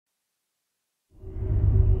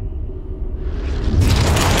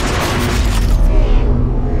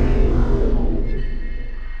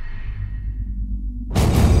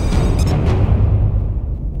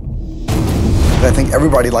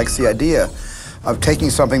Everybody likes the idea of taking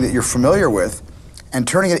something that you're familiar with and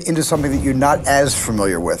turning it into something that you're not as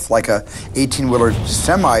familiar with, like a 18-wheeler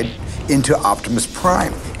semi into Optimus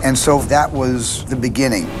Prime. And so that was the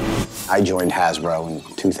beginning. I joined Hasbro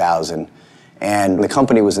in 2000, and the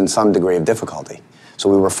company was in some degree of difficulty. So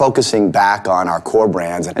we were focusing back on our core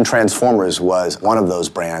brands, and Transformers was one of those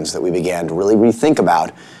brands that we began to really rethink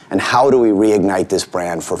about, and how do we reignite this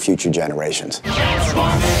brand for future generations.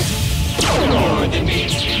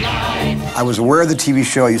 I was aware of the TV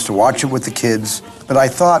show, I used to watch it with the kids, but I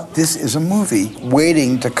thought this is a movie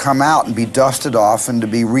waiting to come out and be dusted off and to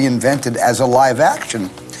be reinvented as a live-action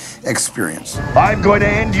experience. I'm going to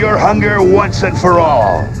end your hunger once and for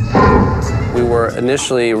all. We were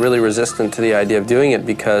initially really resistant to the idea of doing it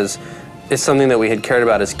because it's something that we had cared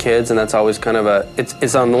about as kids, and that's always kind of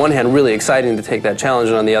it's on the one hand really exciting to take that challenge,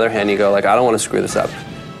 and on the other hand you go like, I don't want to screw this up.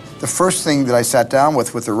 The first thing that I sat down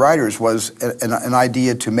with the writers was an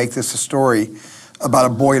idea to make this a story about a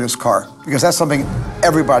boy in his car, because that's something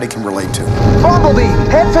everybody can relate to. Bumblebee,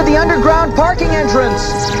 head for the underground parking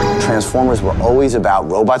entrance. Transformers were always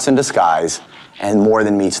about robots in disguise and more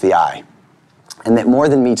than meets the eye. And that more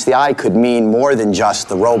than meets the eye could mean more than just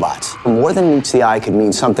the robots. More than meets the eye could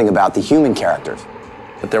mean something about the human characters.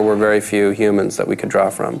 But there were very few humans that we could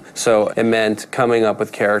draw from. So it meant coming up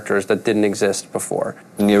with characters that didn't exist before.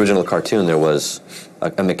 In the original cartoon, there was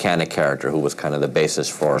a mechanic character who was kind of the basis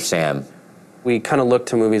for Sam. We kind of looked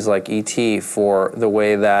to movies like E.T. for the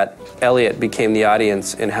way that Elliot became the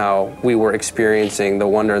audience in how we were experiencing the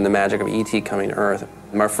wonder and the magic of E.T. coming to Earth.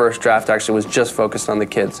 My first draft actually was just focused on the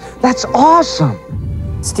kids. That's awesome!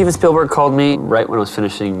 Steven Spielberg called me right when I was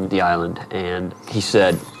finishing The Island, and he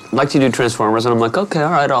said, I'd like to do Transformers, and I'm like, okay,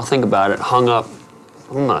 all right, I'll think about it. Hung up.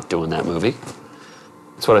 I'm not doing that movie.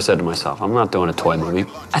 That's what I said to myself. I'm not doing a toy movie.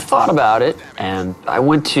 I thought about it, and I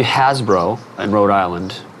went to Hasbro in Rhode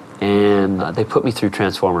Island, and they put me through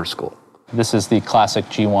Transformers school. This is the classic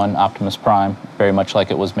G1 Optimus Prime, very much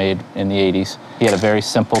like it was made in the 80s. He had a very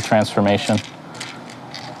simple transformation.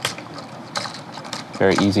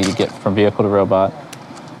 Very easy to get from vehicle to robot.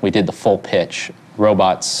 We did the full pitch.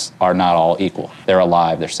 Robots are not all equal. They're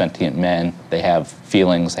alive, they're sentient men, they have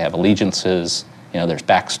feelings, they have allegiances, there's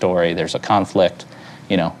backstory, there's a conflict,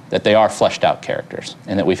 that they are fleshed out characters,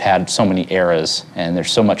 and that we've had so many eras, and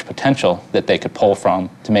there's so much potential that they could pull from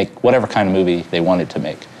to make whatever kind of movie they wanted to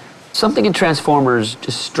make. Something in Transformers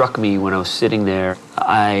just struck me when I was sitting there.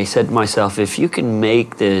 I said to myself, if you can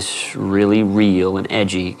make this really real and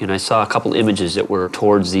edgy, and I saw a couple images that were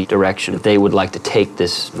towards the direction that they would like to take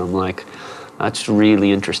this, and I'm like, that's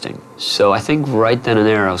really interesting. So I think right then and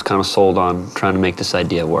there I was kind of sold on trying to make this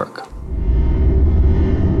idea work.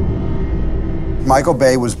 Michael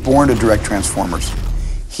Bay was born to direct Transformers.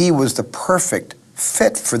 He was the perfect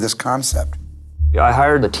fit for this concept. I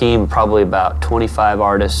hired a team, probably about 25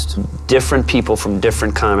 artists, different people from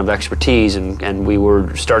different kind of expertise, and we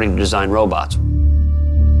were starting to design robots.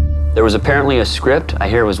 There was apparently a script. I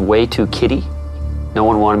hear it was way too kiddie. No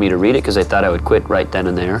one wanted me to read it because they thought I would quit right then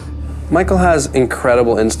and there. Michael has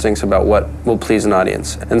incredible instincts about what will please an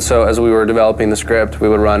audience. And so as we were developing the script, we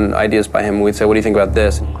would run ideas by him and we'd say, what do you think about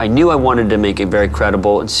this? I knew I wanted to make it very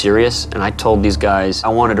credible and serious, and I told these guys I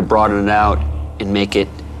wanted to broaden it out and make it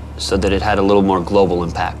so that it had a little more global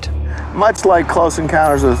impact. Much like Close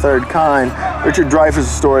Encounters of the Third Kind, Richard Dreyfuss'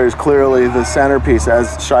 story is clearly the centerpiece, as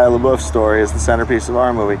Shia LaBeouf's story is the centerpiece of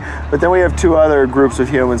our movie. But then we have two other groups of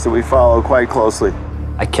humans that we follow quite closely.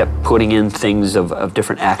 I kept putting in things of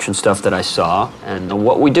different action stuff that I saw, and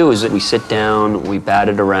what we do is that we sit down, we bat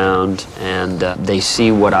it around, and they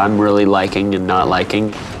see what I'm really liking and not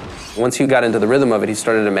liking. Once he got into the rhythm of it, he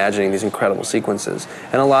started imagining these incredible sequences.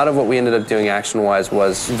 And a lot of what we ended up doing action-wise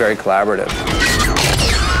was very collaborative.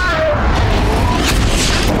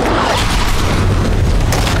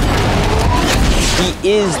 He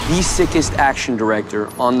is the sickest action director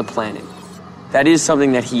on the planet. That is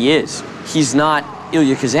something that he is. He's not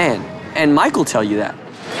Ilya Kazan, and Mike will tell you that.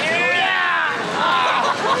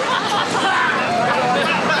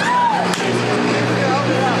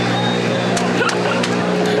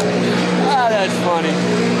 That's funny.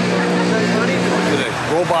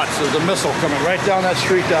 Robots, there's a missile coming right down that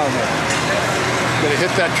street down there. Gonna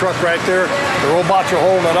hit that truck right there. The robots are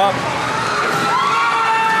holding it up.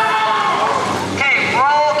 Okay,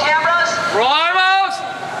 roll cameras. Roll armos.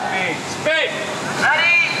 Speed.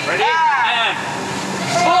 Ready? And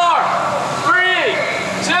 4, 3,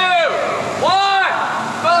 2, 1,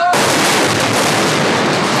 go!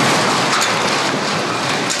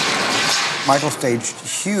 Michael staged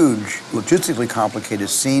huge, logistically complicated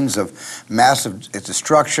scenes of massive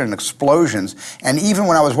destruction and explosions. And even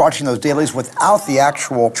when I was watching those dailies without the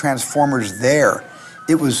actual Transformers there,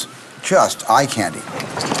 it was just eye candy.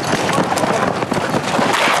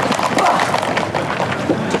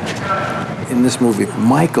 In this movie,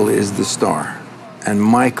 Michael is the star, and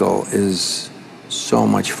Michael is so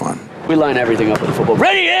much fun. We line everything up with the football.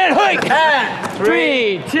 Ready, and hike! And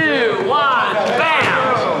 3, 2, 1,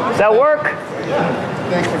 bam! Does that work?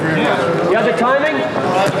 Thank you very much. You got the timing?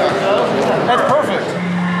 That's perfect.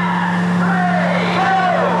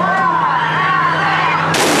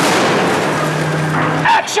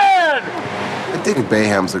 Action! I think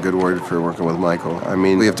bayham's a good word for working with Michael. I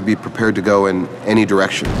mean, we have to be prepared to go in any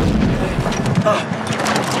direction. Get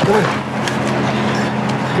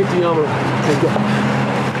the armor.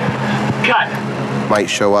 Cut. Might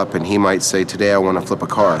show up and he might say, today I want to flip a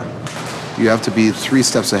car. You have to be 3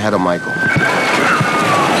 steps ahead of Michael.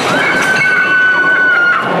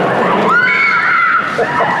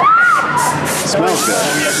 Smells good.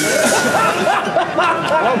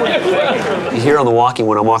 You hear on the walking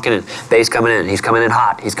when I'm walking in, bass coming in, he's coming in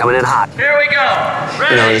hot, he's coming in hot. Here we go.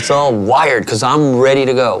 Ready? You know, it's all wired because I'm ready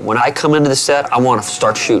to go. When I come into the set, I want to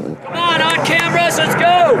start shooting. Come on cameras, let's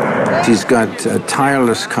go. He's got a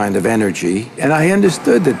tireless kind of energy, and I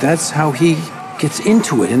understood that that's how he gets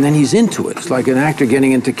into it, and then he's into it. It's like an actor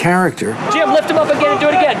getting into character. Jim, lift him up again and do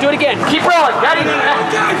it again. Do it again. Keep rolling. Ready?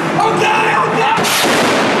 Okay.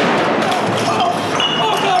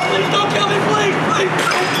 Oh, God, please don't kill me, please.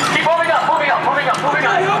 Keep moving up.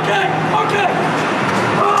 Okay.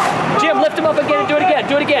 Jim, lift him up again and do it again.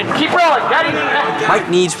 Do it again. Keep rolling. Ready? Mike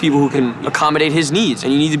needs people who can accommodate his needs,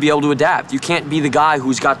 and you need to be able to adapt. You can't be the guy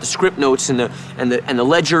who's got the script notes and the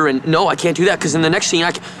ledger, and no, I can't do that, because in the next scene,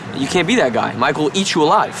 you can't be that guy. Mike will eat you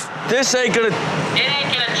alive. This ain't gonna... It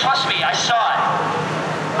ain't gonna, trust me, I saw it.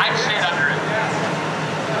 I'd stand under it.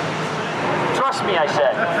 Trust me, I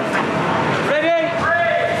said. Ready? 3,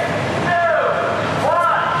 2, 1,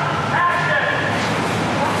 action!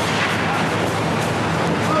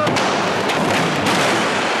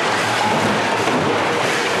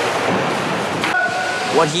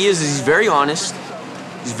 What he is he's very honest,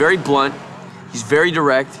 he's very blunt, he's very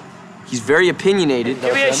direct, he's very opinionated.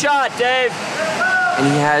 Give me a shot, Dave. And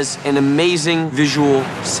he has an amazing visual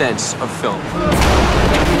sense of film.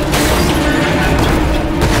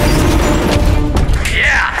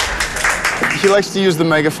 Yeah! He likes to use the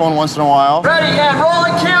megaphone once in a while. Ready, and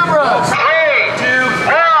rolling cameras. 3, 2,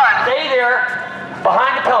 1. Stay there,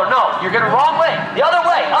 behind the pillar. No, you're going wrong way. The other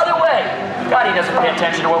way, other way. God, he doesn't pay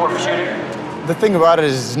attention to what we're shooting. The thing about it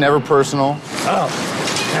is it's never personal. Oh.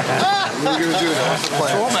 What are you going to do?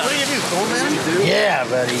 What are you going to do? Yeah,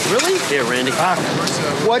 buddy. Really? Here, Randy.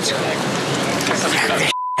 What?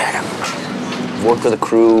 Worked with a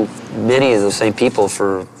crew, many of the same people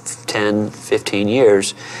for 10, 15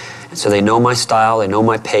 years. And so they know my style, they know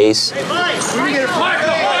my pace. Hey, Mike, where you get a flag?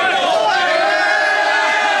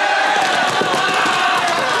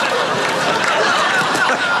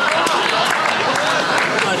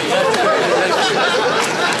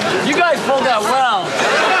 You guys pulled that well.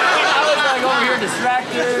 I was like over here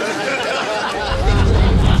distracted.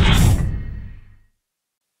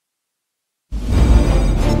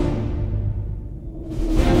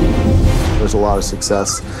 There's a lot of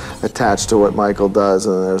success attached to what Michael does,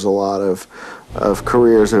 and there's a lot of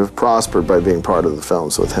careers that have prospered by being part of the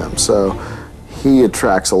films with him. So he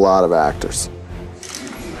attracts a lot of actors.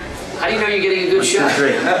 How do you know you're getting a good shot?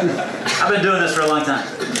 I've been doing this for a long time.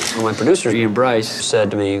 Well, my producer, Ian Bryce,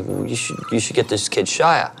 said to me, you should get this kid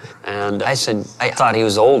Shia. And I said, I thought he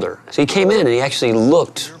was older. So he came in and he actually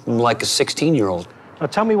looked like a 16-year-old. Now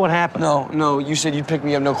tell me what happened. No, you said you'd pick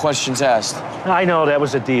me up, no questions asked. I know, that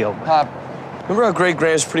was a deal. Pop, remember how Great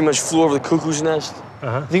Grams pretty much flew over the cuckoo's nest?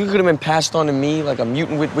 Uh-huh. Think it could have been passed on to me like a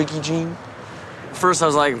mutant wiki gene? First I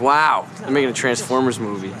was like, wow, they're making a Transformers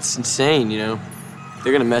movie. It's insane, you know?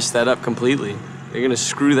 They're gonna mess that up completely. They're gonna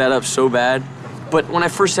screw that up so bad. But when I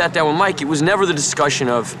first sat down with Mike, it was never the discussion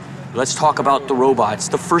of, let's talk about the robots.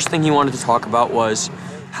 The first thing he wanted to talk about was,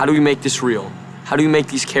 how do we make this real? How do we make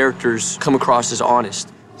these characters come across as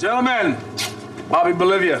honest? Gentlemen, Bobby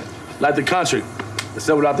Bolivia, like the country,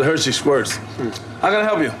 except without the Hershey squirts. How can I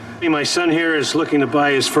help you? My son here is looking to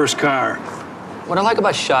buy his first car. What I like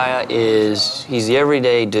about Shia is he's the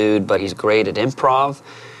everyday dude, but he's great at improv,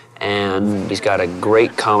 and he's got a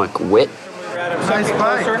great comic wit.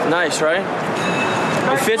 Nice, right?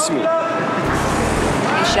 It fits me.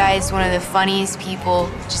 Shia is one of the funniest people,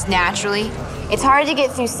 just naturally. It's hard to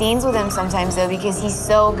get through scenes with him sometimes, though, because he's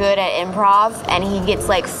so good at improv, and he gets,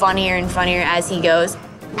 like, funnier and funnier as he goes.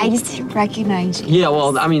 I just didn't recognize you. Yeah,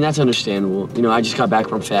 well, I mean, that's understandable. You know, I just got back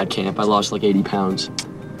from fat camp. I lost like 80 pounds.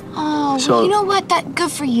 Oh, So- well, you know what?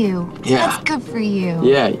 Good for you. Yeah. That's good for you.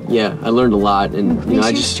 Yeah, I learned a lot, and you know, Makes I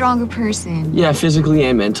you a just stronger person. yeah, physically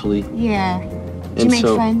and mentally. Yeah. Did And you make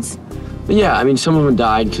so- friends? But yeah, I mean, some of them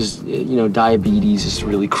died because you know diabetes is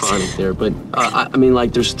really chronic there. But I mean,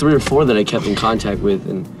 like, there's 3 or 4 that I kept in contact with,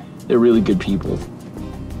 and they're really good people.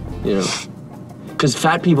 You know, because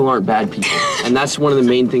fat people aren't bad people, and that's one of the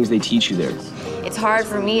main things they teach you there. It's hard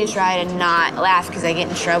for me to try to not laugh because I get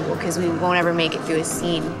in trouble because we won't ever make it through a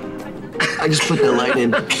scene. I just put the light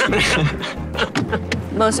in.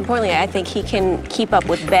 Most importantly, I think he can keep up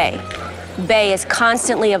with Bay. Bay is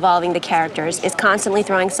constantly evolving the characters, is constantly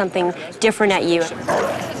throwing something different at you.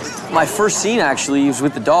 My first scene actually was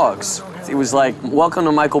with the dogs. It was like, welcome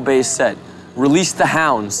to Michael Bay's set. Release the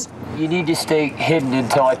hounds. You need to stay hidden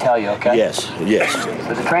until I tell you, okay? Yes, yes.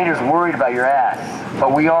 But the trainer's worried about your ass.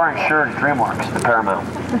 But we are insured at DreamWorks, the Paramount.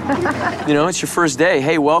 You know, it's your first day.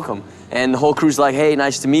 Hey, welcome. And the whole crew's like, hey,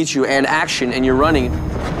 nice to meet you, and action, and you're running.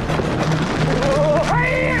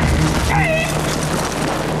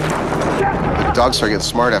 The dogs started getting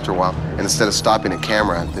smart after a while, and instead of stopping at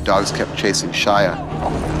camera, the dogs kept chasing Shia.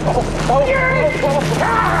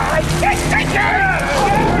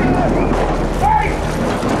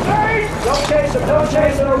 Don't chase him, don't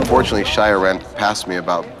chase him! Fortunately, Shia ran past me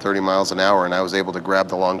about 30 miles an hour, and I was able to grab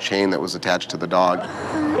the long chain that was attached to the dog.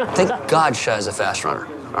 Thank God Shia's a fast runner,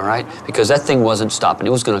 all right? Because that thing wasn't stopping.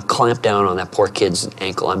 It was going to clamp down on that poor kid's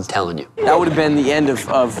ankle, I'm telling you. That would have been the end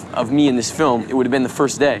of me in this film. It would have been the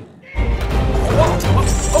first day.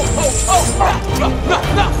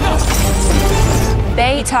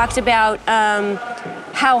 Bay talked about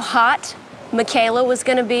how hot Michaela was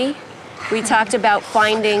going to be. We talked about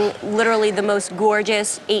finding literally the most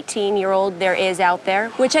gorgeous 18-year-old there is out there,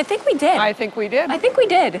 which I think we did. I think we did. I think we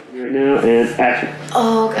did. Now and action.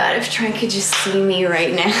 Oh, God, if Trent could just see me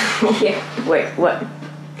right now. Yeah. Wait, what?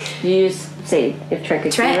 You just say if Trent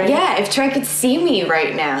could see Trent, right now? yeah, if Trent could see me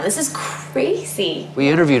right now. This is crazy. We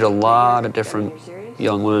interviewed a lot of different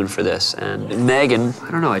young women for this, and Megan, I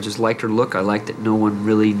don't know, I just liked her look. I liked that no one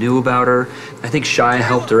really knew about her. I think Shia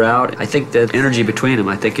helped her out. I think that energy between them,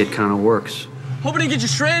 I think it kind of works. Hope I didn't get you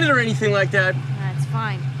stranded or anything like that. That's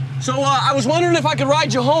fine. So I was wondering if I could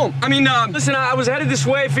ride you home. I mean, listen, I was headed this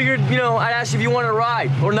way. Figured, you know, I'd ask you if you wanted to ride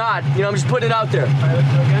or not. You know, I'm just putting it out there.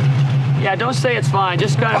 Yeah, don't say it's fine,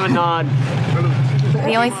 just kind of a nod.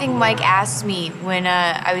 The only thing Mike asked me when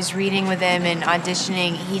I was reading with him and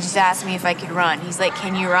auditioning, he just asked me if I could run. He's like,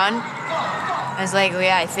 can you run? I was like, well,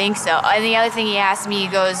 yeah, I think so. And the other thing he asked me, he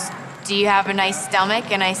goes, do you have a nice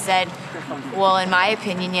stomach? And I said, well, in my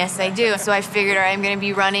opinion, yes, I do. So I figured I'm going to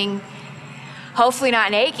be running, hopefully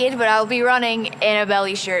not naked, but I'll be running in a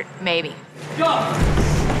belly shirt, maybe.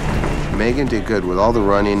 Megan did good with all the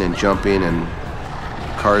running and jumping and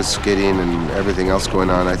cars skidding and everything else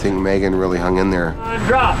going on. I think Megan really hung in there.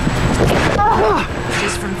 Drop.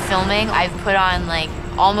 Just from filming, I've put on like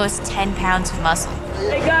almost 10 pounds of muscle.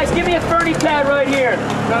 Hey guys, give me a 30 pad right here.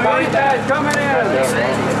 30 pad coming in.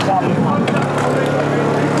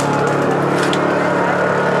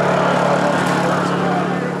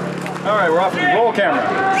 All right, we're off the roll camera.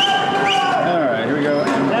 All right, here we go.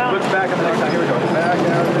 And look back at the next time. Here we go. Back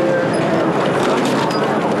out there.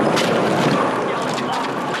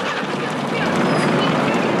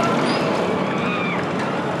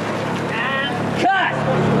 Cut!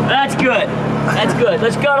 That's good. That's good.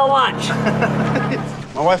 Let's go to lunch.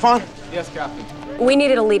 My wife on? Yes, Captain. We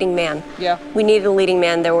needed a leading man. Yeah. We needed a leading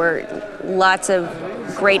man. There were lots of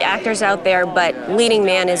great actors out there, but leading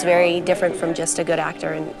man is very different from just a good actor,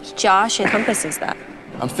 and Josh encompasses that.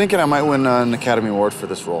 I'm thinking I might win an Academy Award for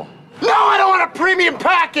this role. No, I don't want a premium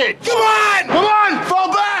package! Come on! Come on!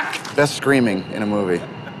 Fall back! Best screaming in a movie.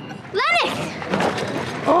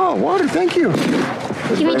 Lennox! Oh, water, thank you.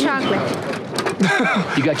 Give me chocolate.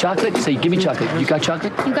 You got chocolate? Say, give me chocolate. You got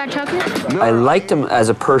chocolate? You got chocolate? I liked him as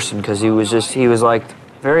a person because he was like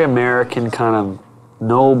very American, kind of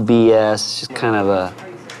no BS, just kind of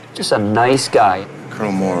just a nice guy.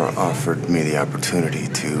 Colonel Moore offered me the opportunity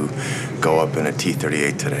to go up in a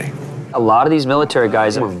T-38 today. A lot of these military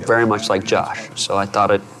guys were very much like Josh, so I thought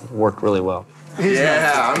it worked really well.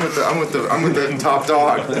 Yeah, I'm with the top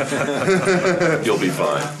dog. You'll be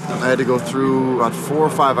fine. I had to go through about 4 or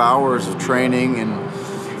 5 hours of training, and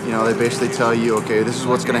you know, they basically tell you, okay, this is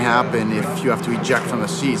what's going to happen if you have to eject from the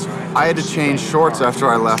seats. I had to change shorts after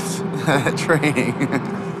I left training.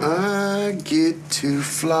 I get to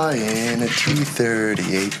fly in a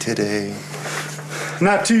T-38 today.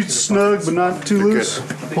 Not too snug, but not too loose.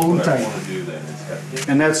 Hold tight.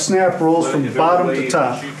 And that snap rolls from bottom to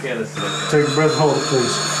top. Take a breath, hold it,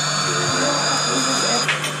 please.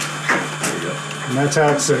 And that's how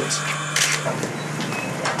it sits.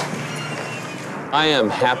 I am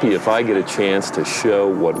happy if I get a chance to show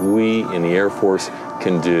what we in the Air Force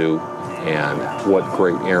can do and what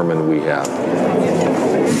great airmen we have.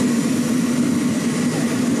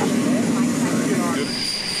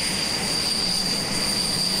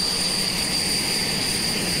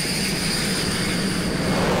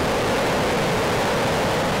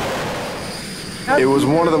 It was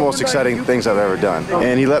one of the most exciting things I've ever done.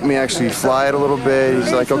 And he let me actually fly it a little bit.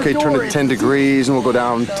 He's like, okay, turn it 10 degrees and we'll go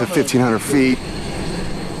down to 1,500 feet.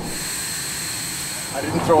 I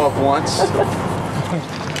didn't throw up once.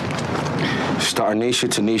 Starnisha,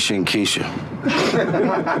 Tanisha, and Keisha.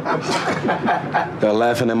 They're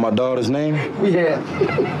laughing at my daughter's name? Yeah.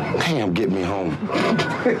 Damn, get me home.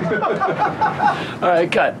 All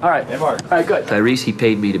right, cut. All right. All right, good. Tyrese, he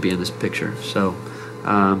paid me to be in this picture, so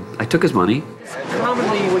I took his money.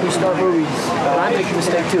 Commonly, when you start movies, and I make a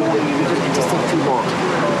mistake too, it just takes too long.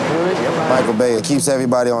 Michael Bay keeps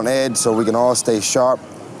everybody on edge so we can all stay sharp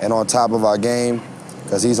and on top of our game,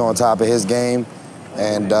 because he's on top of his game.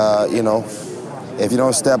 And, you know, if you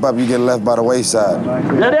don't step up, you get left by the wayside.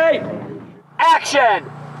 Ready? Action!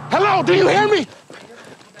 Hello, do you hear me?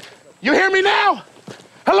 You hear me now?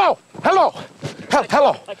 Hello, hello, hello,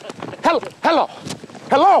 hello, hello,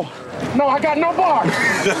 hello. No, I got no bar.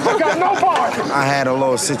 I got no bar. I had a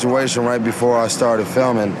little situation right before I started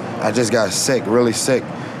filming. I just got sick, really sick.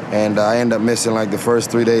 And I ended up missing like the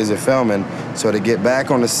first 3 days of filming. So to get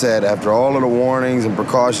back on the set after all of the warnings and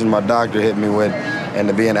precautions my doctor hit me with, and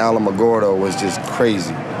to be in Alamogordo was just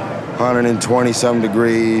crazy. 120-something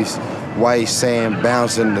degrees, white sand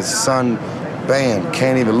bouncing, the sun, bam,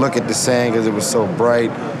 can't even look at the sand because it was so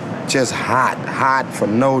bright. Just hot, hot for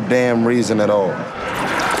no damn reason at all.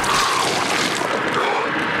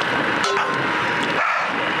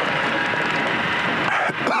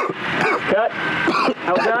 Cut.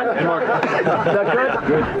 How was that? Is that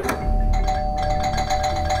good?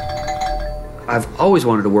 I've always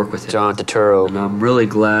wanted to work with John Turturro, and I'm really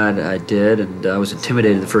glad I did, and I was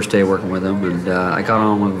intimidated the first day working with him, and I got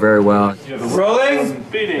on with him very well. Rolling.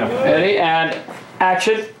 Ready, and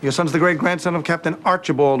action. Your son's the great-grandson of Captain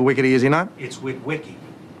Archibald Wickety, is he not? It's Witwicky.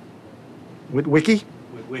 Witwicky?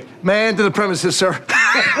 Witwicky. Man to the premises, sir.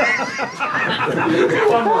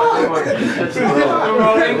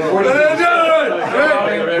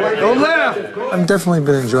 Don't laugh. I've definitely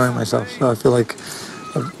been enjoying myself, so I feel like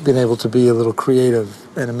I've been able to be a little creative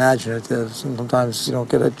and imaginative. Sometimes you don't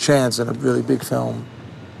get a chance in a really big film.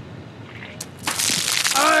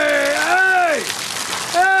 Hey, hey!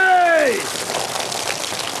 Hey!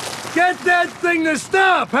 Get that thing to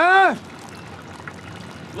stop, huh?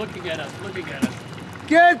 Looking at us, looking at us.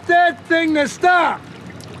 Get that thing to stop!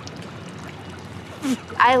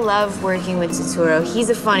 I love working with Turturro.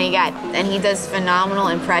 He's a funny guy, and he does phenomenal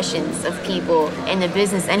impressions of people in the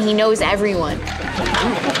business, and he knows everyone.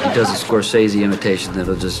 He does a Scorsese imitation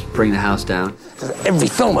that'll just bring the house down. Every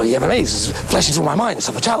film he ever makes is flashing through my mind. It's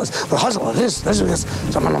a challenge, the hustle, this.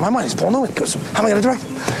 So my mind is Paul Newman. How am I going to direct?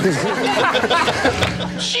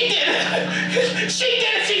 She did it! She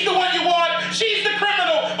did it! She's the one you want! She's the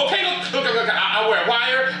criminal! Okay, look, I'll wear a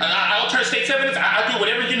wire, I'll turn state's evidence, I'll do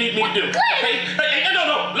whatever you need me to do. Okay?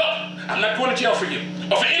 No, look, I'm not going to jail for you,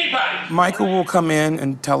 or for anybody. Michael will come in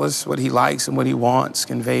and tell us what he likes and what he wants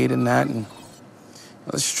conveyed in that, and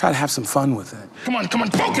let's just try to have some fun with it. Come on,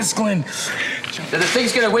 focus, Glenn. The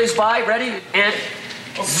thing's gonna whiz by, ready, and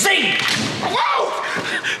zing! Whoa!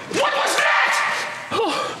 What was that?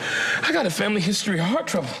 Oh, I got a family history of heart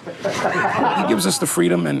trouble. He gives us the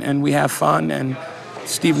freedom, and we have fun, and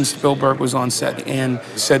Steven Spielberg was on set and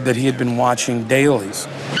said that he had been watching dailies.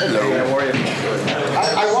 Hello. How are you?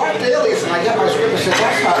 I watched dailies, and I got my script and said,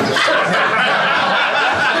 that's not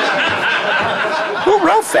Who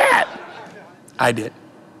wrote that? I did.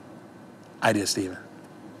 Steven.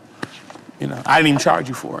 You know, I didn't even charge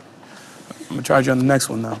you for it. I'm gonna charge you on the next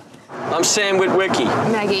one, though. I'm Sam Witwicky.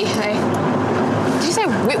 Maggie, hey. Did you say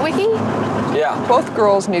Witwicky? Yeah. Both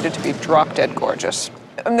girls needed to be drop-dead gorgeous.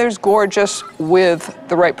 And there's gorgeous with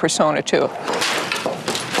the right persona, too.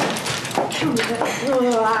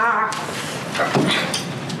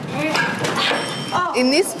 In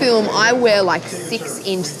this film, I wear like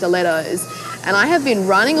 6-inch stilettos, and I have been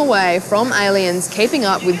running away from aliens, keeping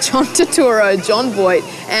up with John Turturro, John Voight,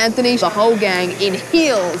 Anthony, the whole gang, in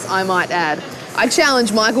heels, I might add. I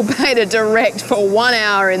challenge Michael Bay to direct for 1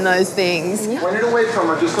 hour in those things. Point it away from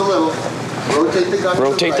her just a little. Rotate the gun.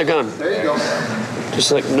 Rotate the gun. There you go.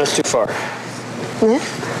 Just like, not too far. Yeah.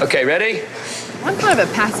 Okay, ready? I'm kind of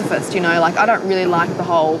a pacifist, you know, like I don't really like the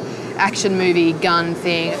whole action movie gun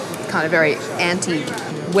thing. It's kind of very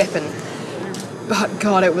anti-weapon. But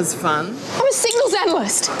God, it was fun. I'm a signals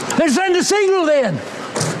analyst. Then send a signal then.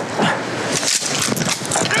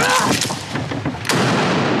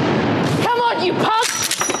 Come on, you punk!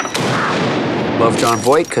 Love John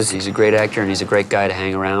Voight because he's a great actor and he's a great guy to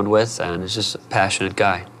hang around with, and he's just a passionate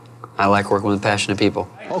guy. I like working with passionate people.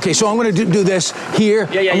 Okay, so I'm going to do this here.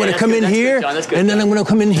 I'm going to come in here, and then I'm going to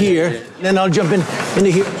come in here, then I'll jump into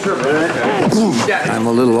here. Sure. I'm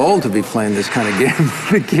a little old to be playing this kind of game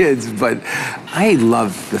for the kids, but I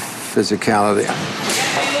love the physicality.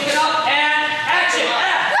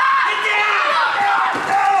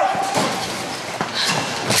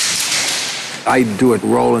 I do it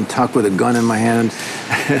roll and tuck with a gun in my hand.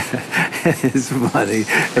 It's funny.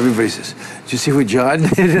 Everybody says, "Did you see what John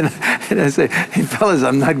did?" And I say, "Hey, fellas,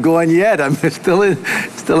 I'm not going yet. I'm still in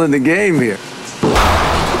the game here."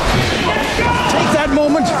 Take that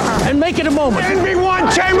moment and make it a moment.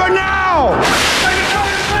 NB1 chamber now!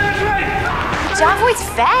 John Voight's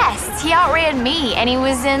fast. He outran me, and he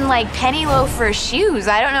was in like penny loafer shoes.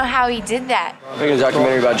 I don't know how he did that. I'm making a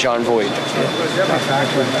documentary about John Voight.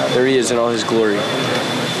 There he is in all his glory.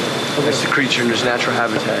 That's the creature in his natural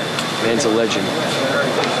habitat. Man's a legend.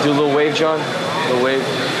 Do a little wave, John. A little wave.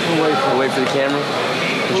 A wave for the camera.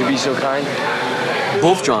 Would you be so kind?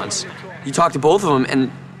 Both Johns. You talk to both of them, and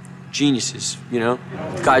geniuses, you know?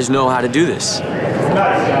 The guys know how to do this.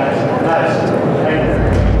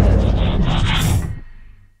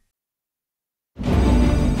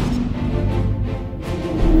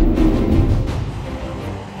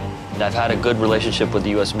 I've had a good relationship with the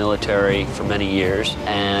U.S. military for many years,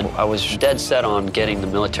 and I was dead set on getting the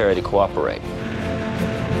military to cooperate.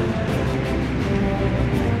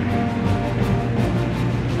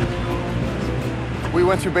 We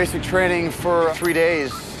went through basic training for 3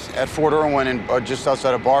 days at Fort Irwin and just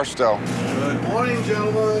outside of Barstow. Good morning,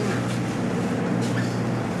 gentlemen.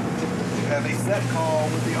 We have a set call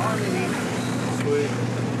with the Army. Sweet.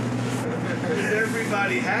 Is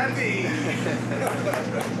everybody happy?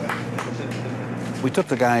 We took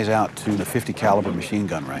the guys out to the 50 caliber machine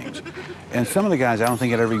gun range. And some of the guys I don't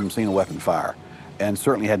think had ever even seen a weapon fire, and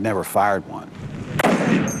certainly had never fired one.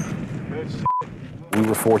 We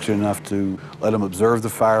were fortunate enough to let them observe the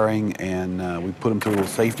firing, and we put them through a little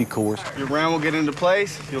safety course. Your round will get into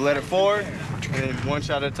place, you'll let it forward, and one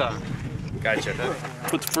shot at a time. Gotcha.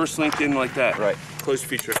 Put the first link in like that. Right. Close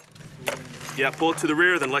feature. Yeah, pull it to the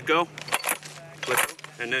rear, then let go. Let go.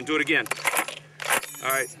 And then do it again. All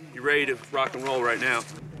right, you ready to rock and roll right now.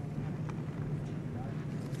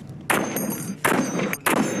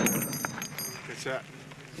 Good shot.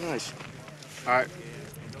 Nice. All right.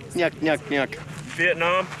 Nyuk, nyuk, nyuk.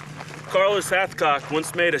 Vietnam, Carlos Hathcock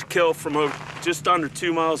once made a kill from just under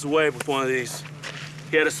 2 miles away with one of these.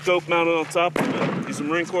 He had a scope mounted on top of it. He's a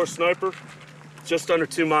Marine Corps sniper. Just under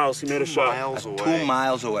 2 miles, he made a shot. 2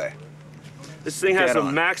 miles away. This thing has a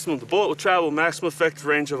maximum, the bullet will travel a maximum effective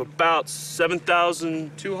range of about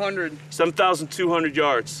 7,200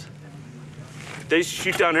 yards. They used to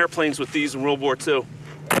shoot down airplanes with these in World War II.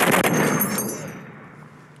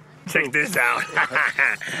 Check this out.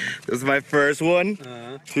 This is my first one.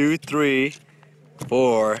 2, 3,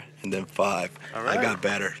 4, and then 5. All right. I got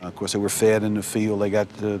better. Of course, they were fed in the field. They got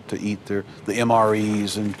to eat the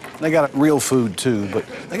MREs, and they got real food too, but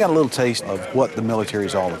they got a little taste of what the military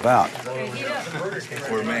is all about.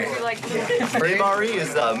 For me. MRE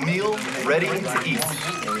is a meal ready to eat.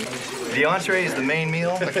 The entree is the main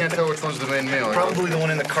meal. I can't tell which one's the main meal. Probably the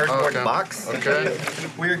one in the cardboard box. Okay.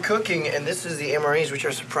 We're cooking, and this is the MREs, which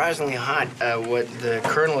are surprisingly hot. What the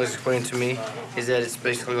colonel explained to me is that it's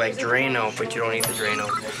basically like Drano, but you don't eat the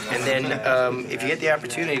Drano. And then if you get the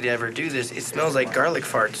opportunity to ever do this, it smells like garlic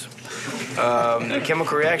farts. The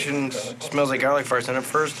chemical reaction smells like garlic farts, and at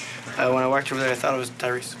first, when I walked over there, I thought it was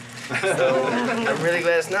Tyrese. So I'm really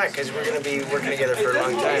glad it's not, because we're going to be working together for a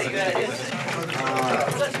long time.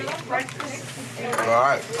 All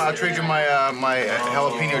right. I'll trade you my my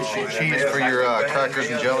jalapeno cheese for your crackers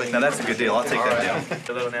and jelly. Now that's a good deal. I'll take that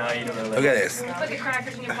deal. Look at this.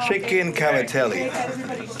 Chicken cavatelli.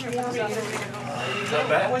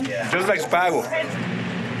 Just like spago.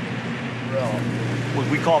 What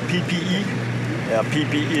we call PPE.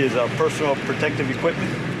 PPE is personal protective equipment.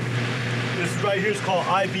 This right here is called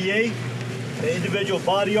IBA, the individual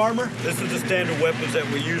body armor. This is the standard weapons that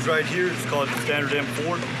we use right here. It's called the standard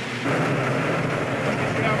M4.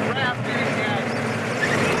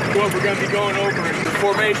 What we're going to be going over is the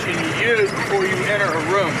formation you use before you enter a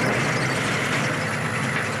room.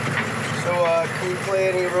 So, can we play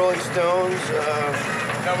any Rolling Stones?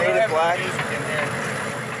 No, we don't have black.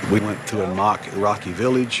 We went to a mock Iraqi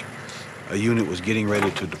village. A unit was getting ready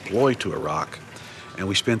to deploy to Iraq, and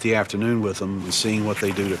we spent the afternoon with them and seeing what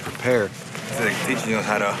they do to prepare. So they're teaching us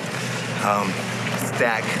how to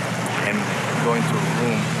stack and go into a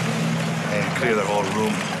room and clear the whole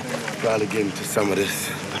room. Probably get into some of this.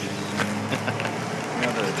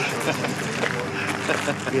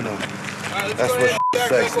 You know, that's what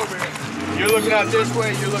sexy. You're looking out this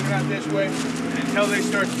way, you're looking out this way. Until they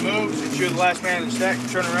start to move, since you're the last man in the stack,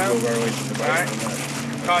 turn around. All right?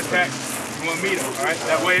 Contact. You want to meet them, all right?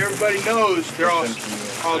 That way everybody knows they're all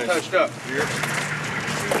touched up. Here.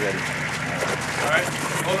 All right?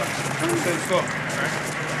 Hold on. Everything slow. All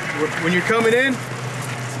right? When you're coming in,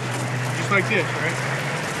 just like this, all right?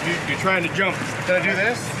 You're trying to jump. Did I do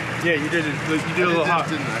this? Yeah, you did it. You did a little hop.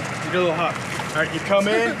 Didn't I? You did a little hop. All right, you come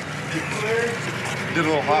in, you clear. Did a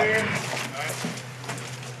little hop.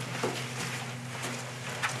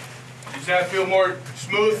 Does that feel more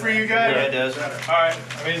smooth for you guys? Yeah, it does. All right.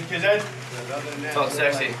 I mean, because that felt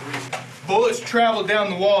sexy. Bullets travel down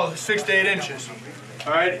the wall 6 to 8 inches.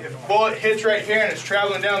 All right. If a bullet hits right here and it's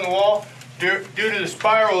traveling down the wall, due to the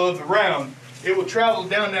spiral of the round, it will travel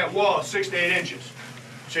down that wall 6 to 8 inches.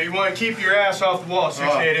 So you want to keep your ass off the wall 6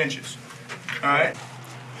 to 8 inches. All right.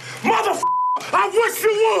 Motherfucker! I wish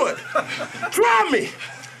you would! Try me!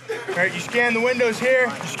 All right. You scan the windows here.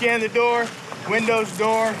 You scan the door. Windows,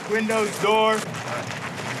 door, windows, door.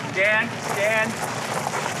 Scan, scan.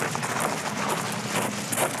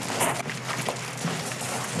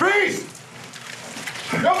 Freeze!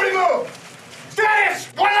 Nobody move! Status!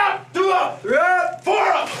 1 up, 2 up, 3 up,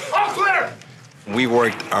 4 up! All clear! We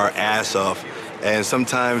worked our ass off, and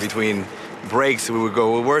sometimes between breaks we would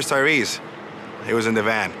go, well, where's Tyrese? He was in the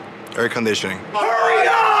van, air conditioning. Hurry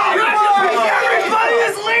up! Everybody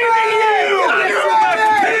is leaving you!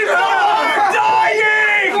 People are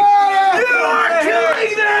dying! You are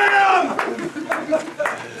killing them!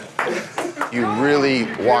 You really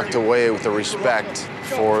walked away with the respect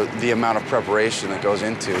for the amount of preparation that goes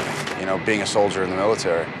into, you know, being a soldier in the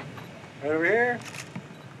military. Right over here.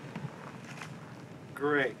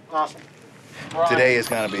 Great. Awesome. Today is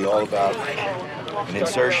going to be all about an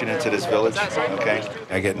insertion into this village, okay?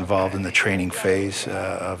 I get involved in the training phase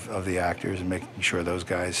of the actors and making sure those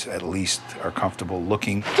guys at least are comfortable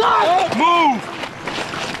looking. Move!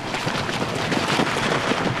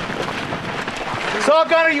 Saw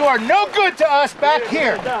Gunner, you are no good to us back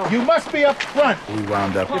here. You must be up front. We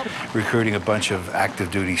wound up recruiting a bunch of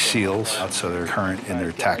active duty SEALs, so they're current in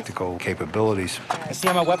their tactical capabilities. I see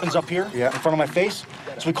my weapons up here in front of my face.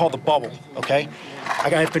 That's what we call the bubble, okay? I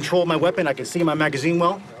have control of my weapon. I can see my magazine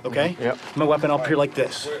well, okay? Yep. My weapon up here like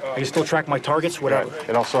this. I can still track my targets, whatever. Right.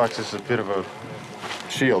 It also acts as a bit of a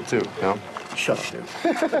shield, too, you know? Shut up, dude.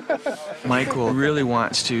 Michael really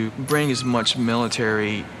wants to bring as much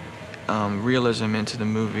military realism into the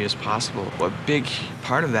movie as possible. A big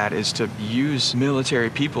part of that is to use military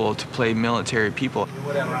people to play military people.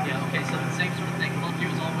 Whatever. Yeah, okay, so the same sort of thing. We'll do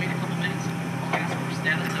is I'll wait a couple minutes. I'll ask for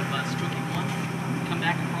status of Spooky 1. Come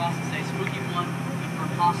back across and say Spooky 1,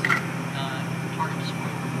 confirm hostile, target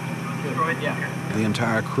destroyed. Destroyed, yeah. The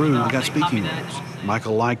entire crew got speaking roles.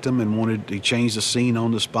 Michael liked them and wanted to change the scene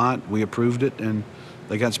on the spot. We approved it, and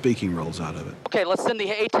they got speaking roles out of it. Okay, let's send the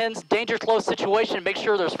A-10s, danger close situation, and make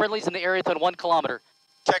sure there's friendlies in the area within 1 kilometer.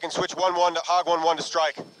 Checking switch 1-1 to Hog 1-1 to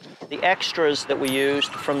strike. The extras that we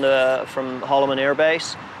used from Holloman Air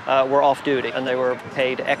Base were off duty, and they were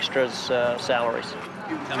paid extras salaries.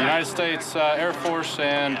 The United States Air Force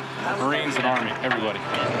and Marines and Army, everybody.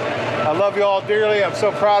 I love you all dearly. I'm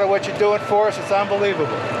so proud of what you're doing for us. It's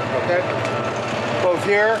unbelievable, okay? Both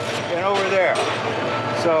here and over there.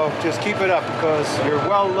 So just keep it up because you're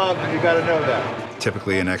well loved and you got to know that.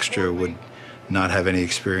 Typically an extra would not have any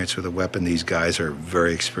experience with a weapon. These guys are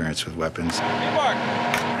very experienced with weapons.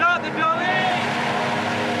 Stop the building!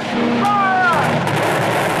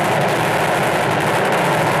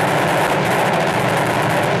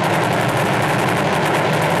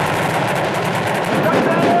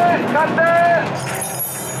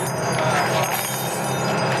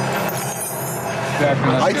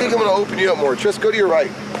 I think I'm going to open you up more. Just go to your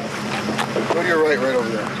right. Go to your right over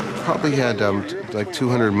there. Probably had like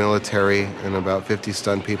 200 military and about 50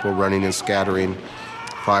 stunt people running and scattering,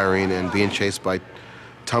 firing, and being chased by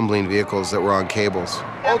tumbling vehicles that were on cables.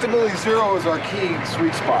 Ultimately, 0 is our key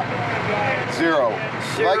sweet spot. 0.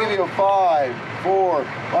 If I give you a 5, 4,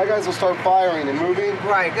 my guys will start firing and moving.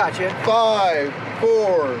 Right, gotcha. 5,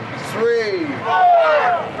 4, 3,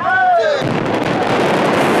 2.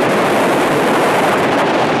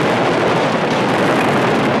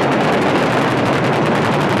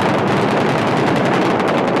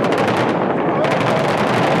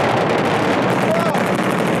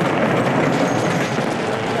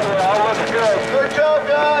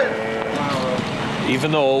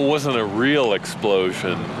 Even though it wasn't a real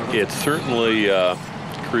explosion, it certainly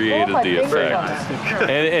created the effect.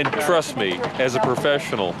 And trust me, as a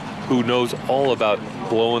professional who knows all about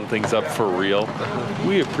blowing things up for real,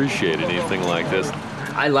 we appreciate anything like this.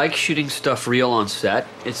 I like shooting stuff real on set.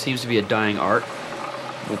 It seems to be a dying art.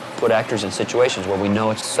 We put actors in situations where we know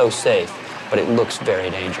it's so safe, but it looks very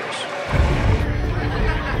dangerous.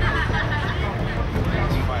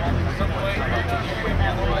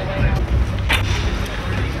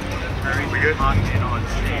 We good?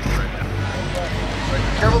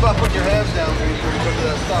 Careful about putting your hands down when you come to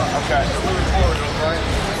that stop. Okay. Moving forward, right?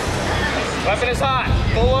 Weapon is hot.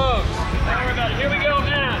 Full load. Don't worry about it. Here we go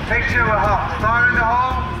now. Take 2 a hole. Fire in the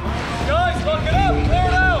hole. Guys, look it up. Clear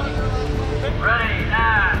it out. Ready,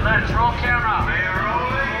 and let's roll camera.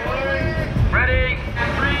 Ready,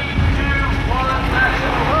 3, 2, 1, action.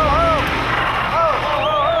 Ho, ho. Ho, ho,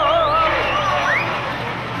 ho, ho, ho.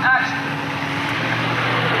 Action.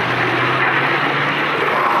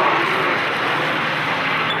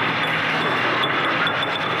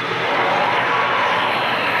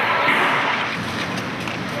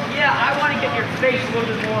 Yeah, I want to get your face a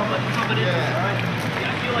little bit more like coming in. Right?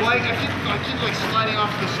 Well, I keep like sliding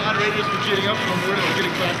off to the side radius and jetting up from where I'm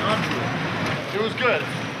getting back onto it. It was good. I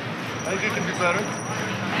think it can be better.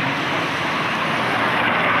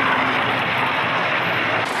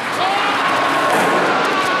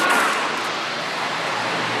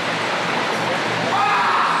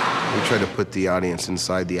 We try to put the audience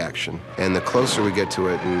inside the action. And the closer we get to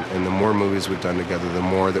it, and the more movies we've done together, the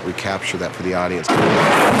more that we capture that for the audience.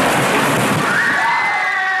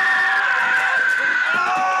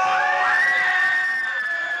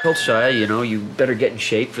 I told Shia, you know, you better get in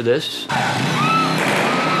shape for this.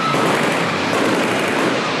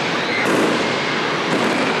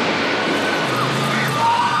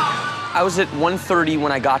 I was at 130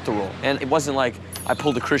 when I got the role, and it wasn't like I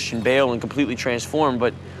pulled a Christian Bale and completely transformed,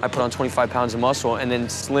 but I put on 25 pounds of muscle and then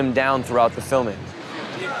slimmed down throughout the filming.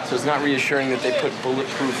 So it's not reassuring that they put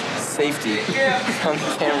bulletproof safety on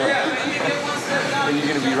the camera. And you're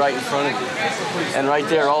gonna be right in front of you. And right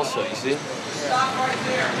there also, you see?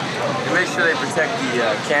 They make sure they protect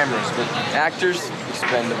the cameras, but actors,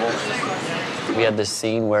 expendable. We had this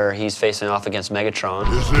scene where he's facing off against Megatron.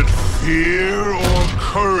 Is it fear or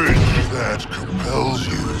courage that compels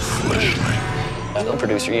you, Fleshling? The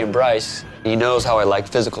producer, Ian Bryce, he knows how I like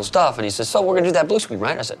physical stuff, and he says, so we're gonna do that blue screen,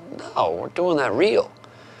 right? I said, no, we're doing that real.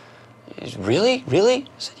 He's, really? Really? I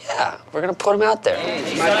said, yeah, we're gonna put him out there.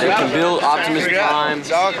 They can build Optimus Prime.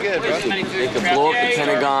 It's all good, bro. They can blow up the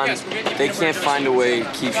Pentagon. They can't find a way to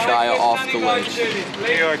keep Shia off the ledge.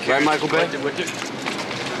 Right, Michael Bay?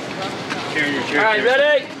 All right,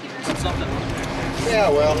 ready? Yeah,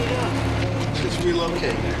 well, just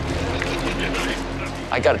relocate.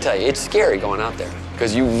 I gotta tell you, it's scary going out there,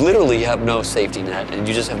 because you literally have no safety net, and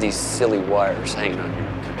you just have these silly wires hanging on your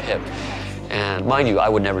hip. And mind you, I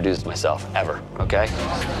would never do this myself, ever, okay?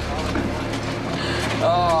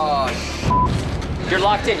 Oh, you're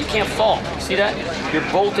locked in, you can't fall. See that? You're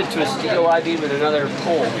bolted to a steel I-beam with another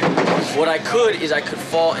pole. What I could is I could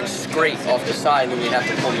fall and scrape off the side and then they'd have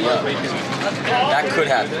to pull me up. That could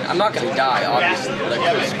happen. I'm not gonna die, obviously, but I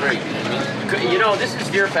could scrape. You know, this is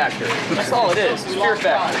fear factor. That's all it is. It's fear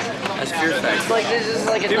factor. That's fear factor. It's like this is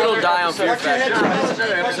like people don't die on fear factor. This is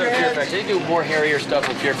another episode of Fear Factor. They do more hairier stuff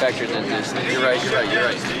on Fear Factor than this. You're right.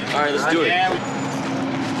 All right, let's do it.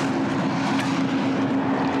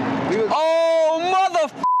 Oh, mother!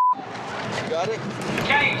 Got it?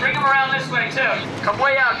 Kenny, bring him around this way, too. Come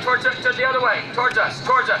way out, towards us, to the other way. Towards us.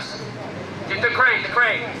 Get the crane.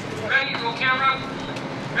 Ready, roll camera.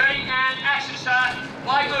 Ready, and action shot.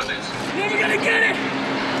 Wide movements. You're never gonna get it!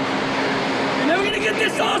 You're never gonna get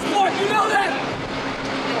this all sport, you know that!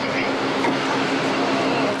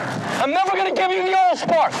 I'm never gonna give you the old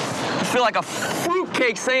spark. I feel like a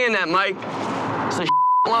fruitcake saying that, Mike. It's a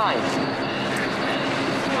line.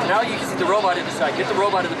 Now you can see the robot in the side. Get the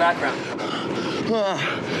robot in the background.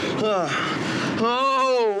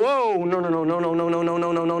 Oh, whoa.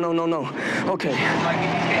 No. Okay.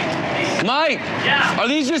 Mike! Yeah? Are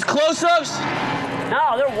these just close-ups?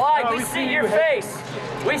 No, they're wide. We see your face.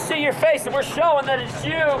 We see your face, and we're showing that it's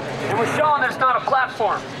you, and we're showing that it's not a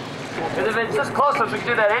platform. Because if it's just close-ups, we can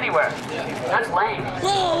do that anywhere. That's lame.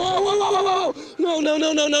 Whoa.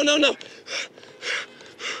 No.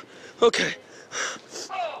 Okay.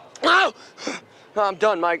 Oh! No, I'm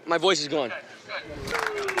done, Mike. My voice is gone.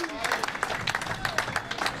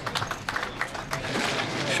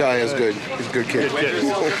 Shia is good. He's a good kid.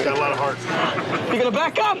 Got a lot of heart. You gonna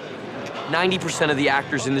back up? 90% of the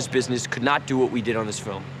actors in this business could not do what we did on this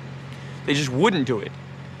film. They just wouldn't do it.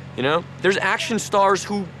 You know? There's action stars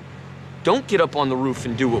who don't get up on the roof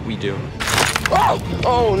and do what we do. Oh!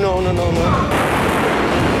 Oh, no, no, no, no.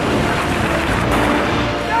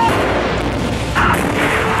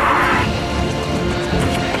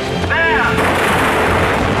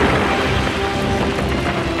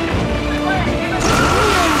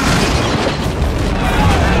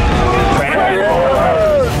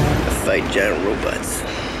 Fight giant robots.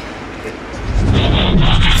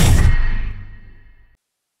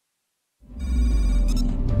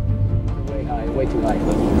 Way high, way too high.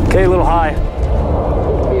 Okay, a little high.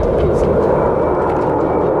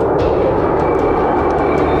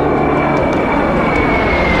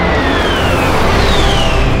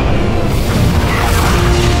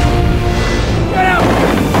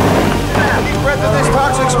 Deep breath of this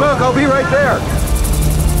toxic smoke, I'll be right there.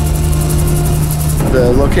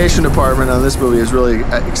 The location department on this movie has really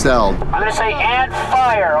excelled. I'm gonna say and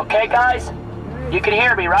fire, okay, guys? You can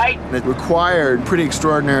hear me, right? It required pretty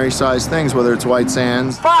extraordinary sized things, whether it's White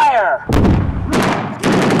Sands. Fire!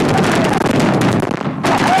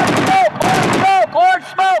 Lord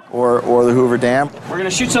smoke! Or the Hoover Dam. We're gonna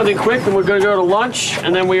shoot something quick, and we're gonna go to lunch,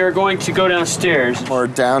 and then we are going to go downstairs. Or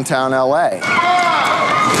downtown LA.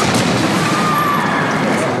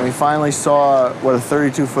 When we finally saw what a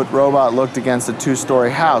 32-foot robot looked against a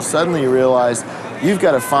 2-story house, suddenly you realize you've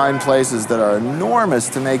got to find places that are enormous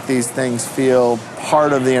to make these things feel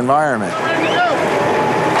part of the environment.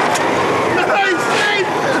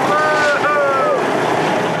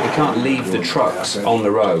 You can't leave the trucks on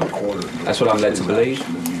the road. That's what I'm led to believe.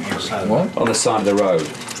 What? On the side of the road.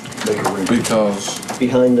 Because?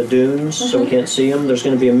 Behind the dunes, so we can't see them, there's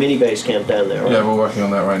going to be a mini base camp down there, right? Yeah, we're working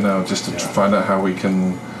on that right now, just to find out how we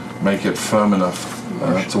can make it firm enough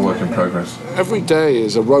to work in progress. Every day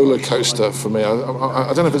is a roller coaster for me. I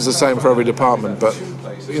don't know if it's the same for every department, but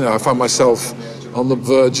you know, I find myself on the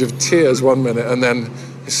verge of tears one minute and then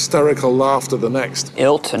hysterical laughter the next.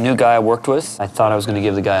 Ilt, a new guy I worked with, I thought I was going to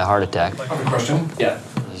give the guy a heart attack. I have a question. Yeah.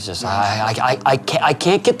 He's just, I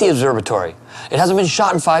can't get the observatory. It hasn't been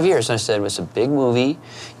shot in 5 years. And I said, it's a big movie.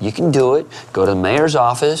 You can do it. Go to the mayor's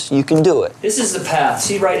office. You can do it. This is the path.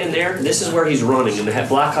 See right in there? This is where he's running. And the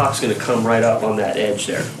Black Hawk's going to come right up on that edge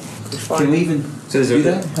there. Can we even do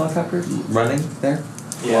that helicopter running there?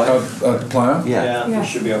 Yeah. Player? Yeah, it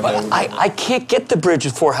should be okay. But I can't get the bridge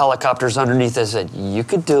with 4 helicopters underneath. I said, you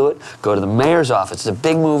could do it. Go to the mayor's office. It's a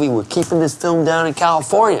big movie. We're keeping this film down in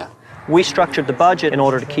California. We structured the budget in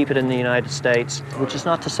order to keep it in the United States, which is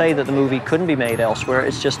not to say that the movie couldn't be made elsewhere.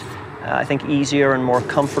 It's just, I think, easier and more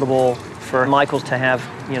comfortable for Michael to have,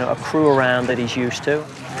 you know, a crew around that he's used to.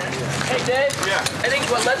 Hey, Dave? Yeah? I think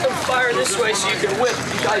let them fire this way so you can whip.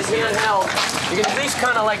 You guys handheld. You can at least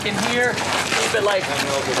kind of like in here, keep it like,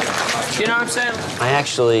 you know what I'm saying? I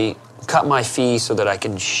actually cut my fee so that I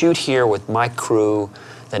can shoot here with my crew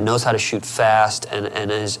that knows how to shoot fast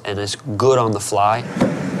and is good on the fly.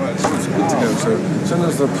 Right, so it's good to go. So as soon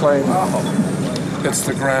as the plane hits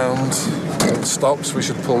the ground and stops, we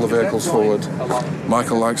should pull the vehicles forward.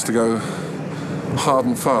 Michael likes to go hard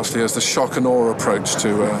and fast. He has the shock and awe approach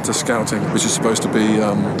to scouting, which is supposed to be...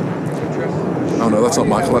 Oh no, that's not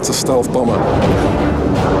Michael, that's a stealth bomber.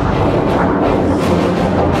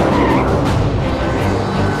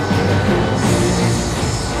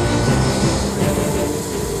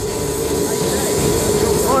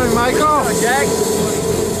 Morning, Michael. Jack.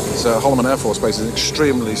 Holloman Air Force Base is an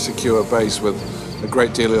extremely secure base with a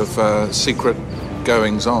great deal of secret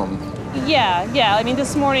goings-on. Yeah. I mean,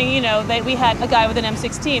 this morning, you know, we had a guy with an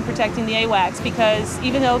M16 protecting the AWACS because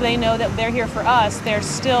even though they know that they're here for us, they're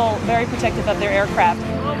still very protective of their aircraft.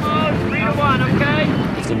 Almost 3 to 1,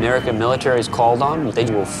 okay? If the American military is called on, they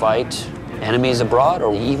will fight enemies abroad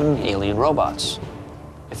or even alien robots,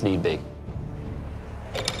 if need be.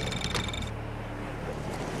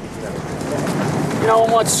 You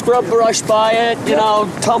don't want scrub brush by it, you know,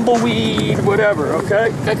 tumbleweed, whatever,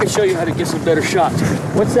 okay? I can show you how to get some better shots.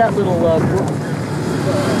 What's that little...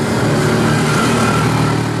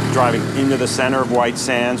 Driving into the center of White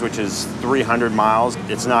Sands, which is 300 miles.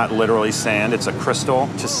 It's not literally sand, it's a crystal.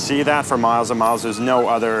 To see that for miles and miles, there's no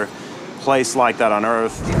other place like that on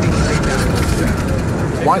Earth.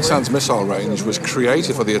 White Sands Missile Range was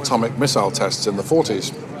created for the atomic missile tests in the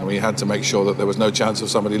 40s. And we had to make sure that there was no chance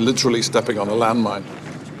of somebody literally stepping on a landmine.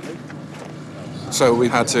 So we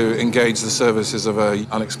had to engage the services of an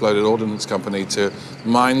unexploded ordnance company to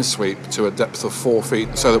mine sweep to a depth of 4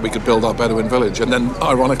 feet so that we could build our Bedouin village and then,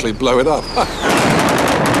 ironically, blow it up.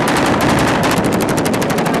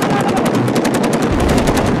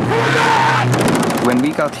 When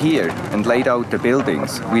we got here and laid out the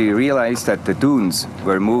buildings, we realized that the dunes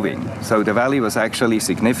were moving. So the valley was actually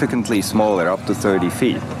significantly smaller, up to 30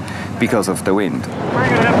 feet, because of the wind.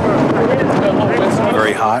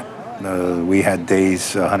 Very hot. We had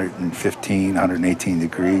days 115, 118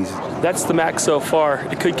 degrees. That's the max so far.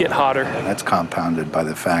 It could get hotter. That's compounded by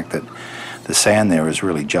the fact that the sand there is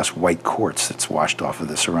really just white quartz that's washed off of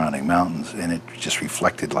the surrounding mountains, and it just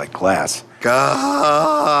reflected like glass.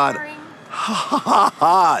 God!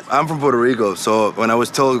 Hot! I'm from Puerto Rico, so when I was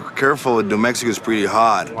told careful, New Mexico's pretty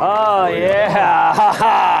hot. Oh, yeah!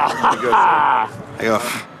 I go,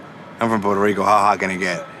 I'm from Puerto Rico, how hot can it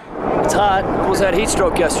get? It's hot. Almost had heat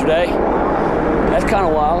stroke yesterday. That's kind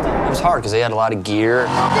of wild. It was hard because they had a lot of gear.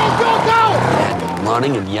 And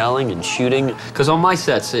running and yelling and shooting. Because on my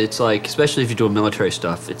sets, it's like, especially if you're doing military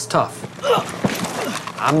stuff, it's tough.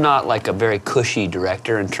 I'm not like a very cushy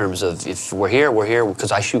director in terms of if we're here,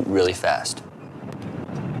 because I shoot really fast.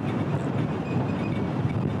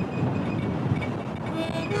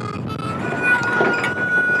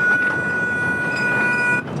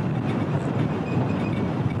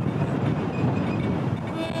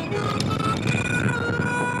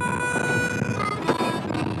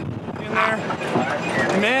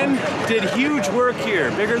 Men did huge work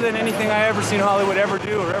here, bigger than anything I ever seen Hollywood ever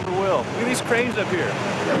do or ever will. Look at these cranes up here.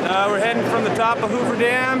 We're heading from the top of Hoover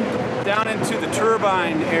Dam down into the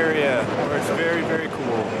turbine area, where it's very, very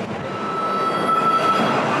cool.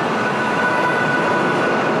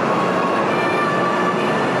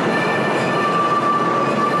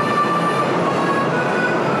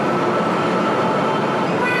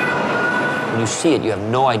 When you see it, you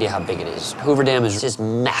have no idea how big it is. Hoover Dam is just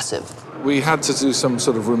massive. We had to do some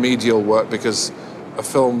sort of remedial work because a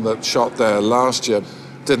film that shot there last year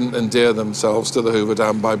didn't endear themselves to the Hoover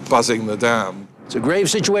Dam by buzzing the dam. It's a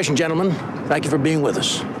grave situation, gentlemen. Thank you for being with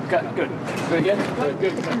us. Good. Good again?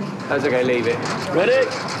 Good. How's it gonna leave it? Ready?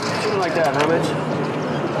 Something like that, how much?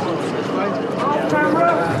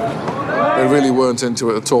 They really weren't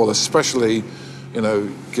into it at all, especially, you know,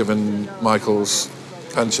 given Michael's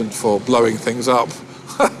penchant for blowing things up.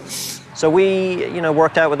 So we,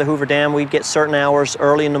 worked out with the Hoover Dam. We'd get certain hours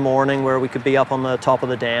early in the morning where we could be up on the top of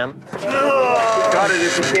the dam. Got it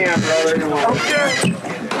if you can, brother.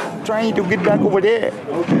 Okay. Trying to get back over there.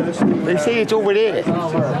 They say it's over there.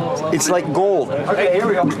 It's like gold. Okay, here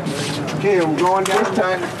we go. Okay, we're going down. Push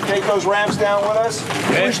time. Take those ramps down with us.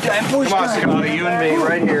 Push time, push time. Come on, Scotty, you and me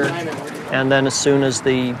right here. And then as soon as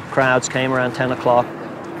the crowds came around 10 o'clock,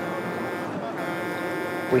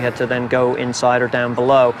 we had to then go inside or down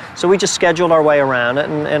below. So we just scheduled our way around it,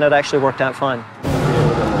 and it actually worked out fine.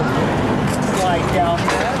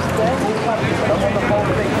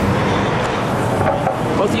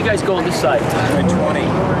 Both of you guys go on this side. 20.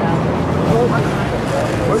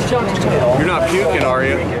 Where's Johnny's tail? You're not puking, are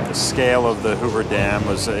you? The scale of the Hoover Dam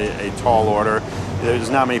was a tall order. There's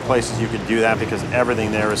not many places you could do that because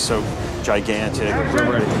everything there is so gigantic.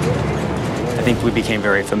 I think we became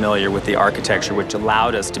very familiar with the architecture, which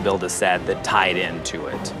allowed us to build a set that tied into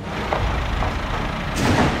it.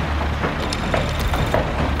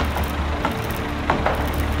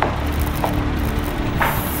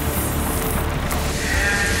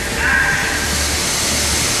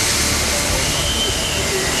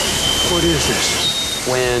 What is this?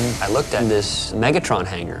 When I looked at this Megatron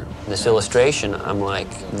hangar, this illustration, I'm like,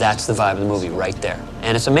 that's the vibe of the movie right there.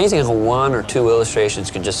 And it's amazing how one or two illustrations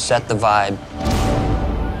can just set the vibe.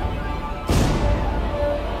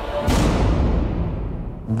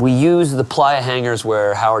 We use the playa hangars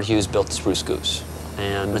where Howard Hughes built the Spruce Goose.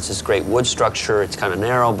 And it's this great wood structure. It's kind of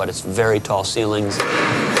narrow, but it's very tall ceilings.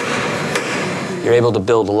 You're able to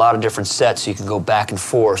build a lot of different sets so you can go back and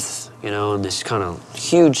forth, in this kind of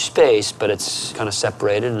huge space, but it's kind of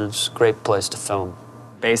separated, and it's a great place to film.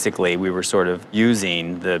 Basically, we were sort of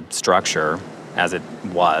using the structure as it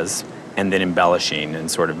was, and then embellishing and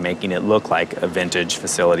sort of making it look like a vintage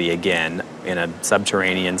facility again in a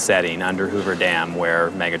subterranean setting under Hoover Dam where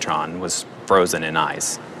Megatron was frozen in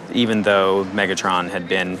ice. Even though Megatron had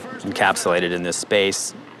been encapsulated in this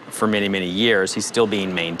space for many, many years, he's still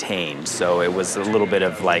being maintained. So it was a little bit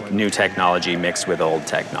of like new technology mixed with old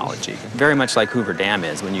technology. Very much like Hoover Dam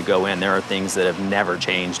is. When you go in, there are things that have never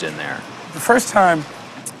changed in there. The first time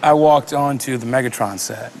I walked onto the Megatron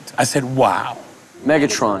set, I said, wow.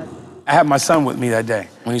 Megatron. I had my son with me that day.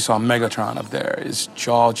 When he saw Megatron up there, his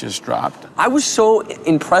jaw just dropped. I was so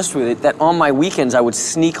impressed with it that on my weekends I would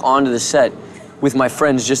sneak onto the set with my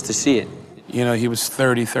friends just to see it. He was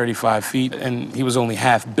 30, 35 feet, and he was only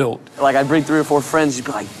half built. Like, I'd bring 3 or 4 friends, you'd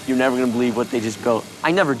be like, you're never gonna believe what they just built.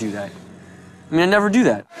 I never do that. I never do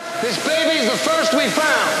that. This baby's the first we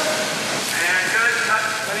found.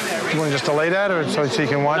 want to just delay that, or so you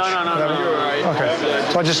can watch? No, you're all right.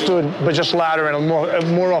 Okay. So I just do it, but just louder and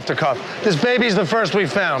more off the cuff. This baby's the first we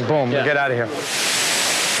found. Boom. Get out of here. Okay,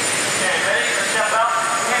 ready? Step up.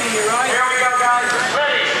 Kenny, you're right. Here we go, guys.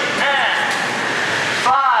 Ready? And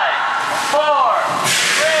 5, 4,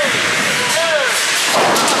 3,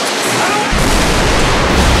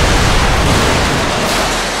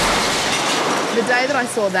 2. The day that I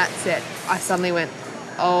saw that set, I suddenly went,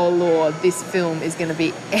 oh Lord, this film is going to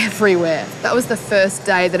be everywhere. That was the first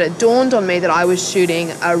day that it dawned on me that I was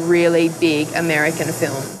shooting a really big American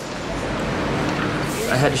film.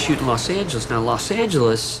 I had to shoot in Los Angeles. Now, Los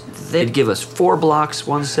Angeles, they'd give us 4 blocks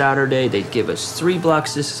one Saturday, they'd give us 3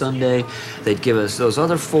 blocks this Sunday, they'd give us those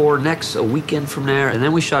other 4 next a weekend from there, and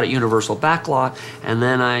then we shot at Universal Backlot, and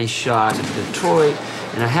then I shot in Detroit,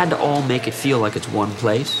 and I had to all make it feel like it's one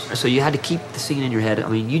place. So you had to keep the scene in your head. I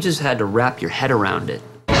mean, you just had to wrap your head around it.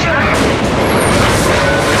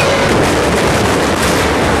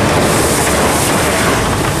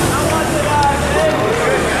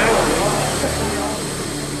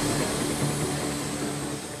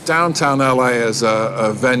 Downtown LA is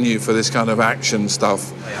a venue for this kind of action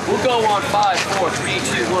stuff. We'll go on 5, 4, 3,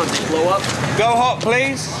 2, 1. Blow up. Go hot,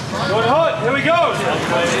 please. Go hot. Here we go.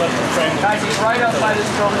 Guys, he's right up by this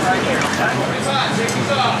building right here.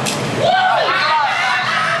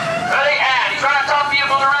 Ready? And he's right on top of you.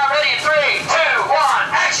 Moving around. Ready? 3, 2, 1.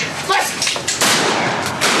 Action. Listen.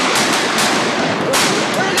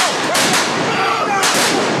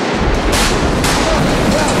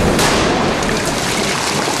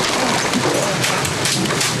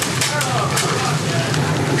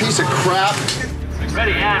 Piece of crap.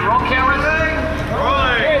 Ready, and roll camera.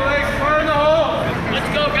 Rolling. Hey, legs, fire in the hole. Let's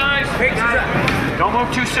go, guys. Don't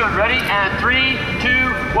move too soon. Ready, and 3,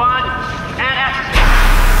 2, 1, and action.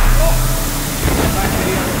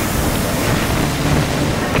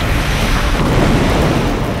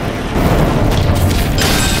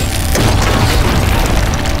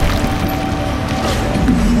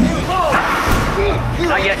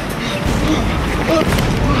 Not yet.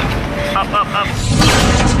 Up, up, up.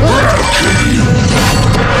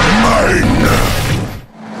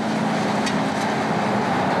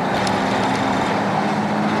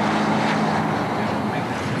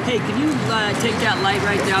 Hey, can you take that light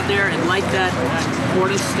right down there and light that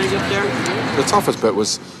cornice thing up there? The toughest bit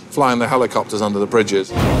was flying the helicopters under the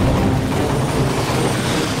bridges.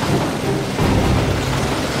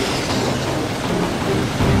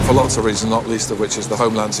 For lots of reasons, not least of which is the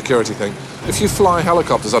Homeland Security thing. If you fly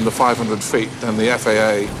helicopters under 500 feet, then the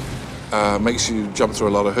FAA makes you jump through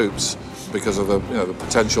a lot of hoops because of the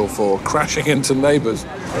potential for crashing into neighbors.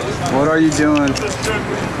 What are you doing?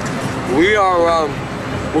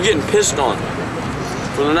 We're getting pissed on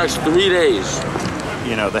for the next 3 days.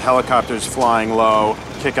 You know, the helicopters flying low,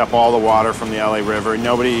 kick up all the water from the LA River.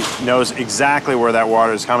 Nobody knows exactly where that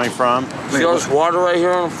water is coming from. See all this water right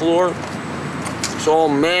here on the floor? It's all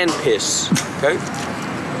man piss, okay?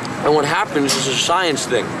 And what happens is a science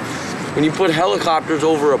thing. When you put helicopters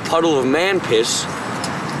over a puddle of man piss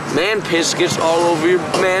gets all over your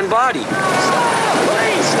man body. Stop!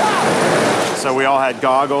 Please stop! So we all had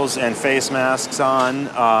goggles and face masks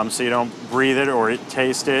on, so you don't breathe it or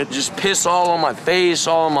taste it. Just piss all on my face,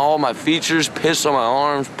 all my features, piss on my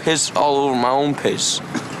arms, piss all over my own piss.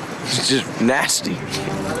 It's just nasty.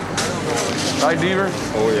 Right, Deaver?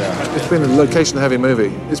 Oh, yeah. It's been a location-heavy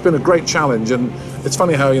movie. It's been a great challenge, and it's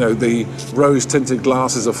funny how, the rose-tinted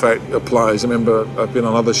glasses effect applies. I remember I've been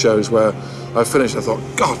on other shows where I finished, I thought,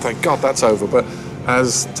 God, thank God that's over. But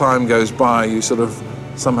as time goes by, you sort of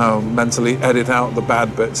somehow mentally edit out the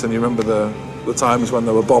bad bits, and you remember the times when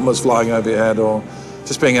there were bombers flying over your head, or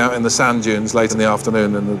just being out in the sand dunes late in the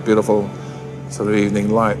afternoon in the beautiful sort of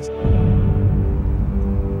evening light.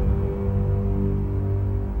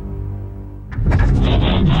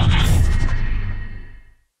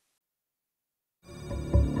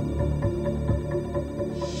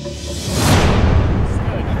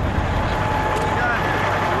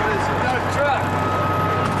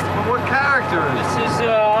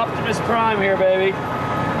 Prime here, baby.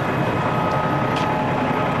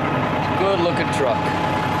 Good looking truck.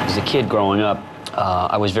 As a kid growing up,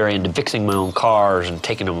 I was very into fixing my own cars and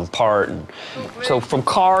taking them apart. And so from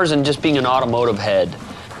cars and just being an automotive head,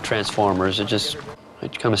 Transformers, it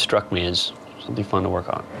kind of struck me as something fun to work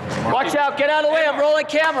on. Watch out, get out of the way, I'm rolling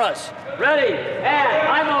cameras. Ready, and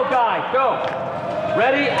IMO guy, go.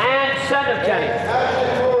 Ready, and send him, Kenny.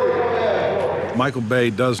 Michael Bay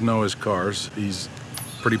does know his cars. He's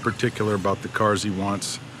pretty particular about the cars he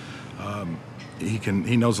wants.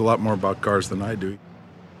 He knows a lot more about cars than I do.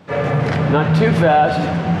 Not too fast.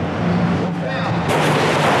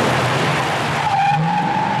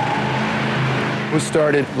 We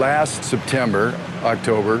started last September,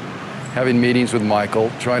 October, having meetings with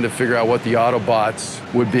Michael, trying to figure out what the Autobots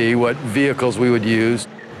would be, what vehicles we would use.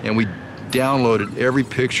 And we downloaded every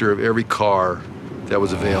picture of every car that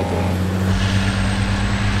was available.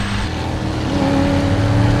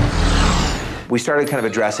 We started kind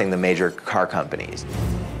of addressing the major car companies.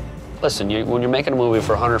 Listen, when you're making a movie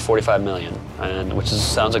for $145 million,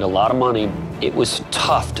 sounds like a lot of money, it was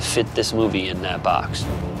tough to fit this movie in that box.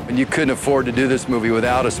 And you couldn't afford to do this movie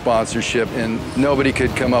without a sponsorship, and nobody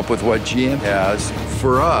could come up with what GM has.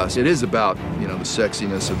 For us, it is about, the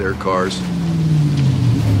sexiness of their cars.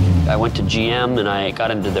 I went to GM and I got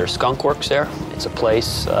into their skunk works there. It's a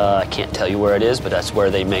place, I can't tell you where it is, but that's where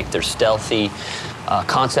they make their stealthy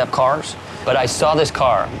concept cars. But I saw this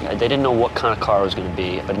car. They didn't know what kind of car it was going to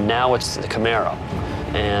be, but now it's the Camaro.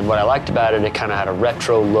 And what I liked about it, it kind of had a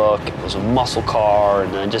retro look. It was a muscle car,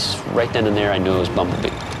 and then just right then and there, I knew it was Bumblebee.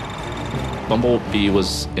 Bumblebee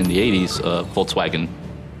was, in the 80s, a Volkswagen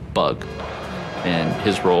Bug. And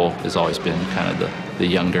his role has always been kind of the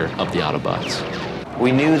younger of the Autobots.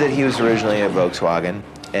 We knew that he was originally a Volkswagen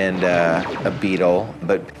and a Beetle,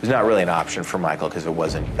 but it was not really an option for Michael because it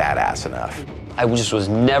wasn't badass enough. I just was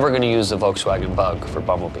never going to use the Volkswagen Bug for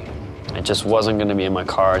Bumblebee. It just wasn't going to be in my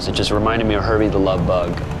cars. It just reminded me of Herbie the Love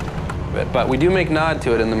Bug. But we do make nod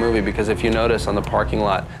to it in the movie because if you notice on the parking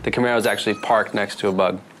lot, the Camaro is actually parked next to a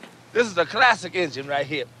Bug. This is a classic engine right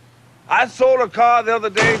here. I sold a car the other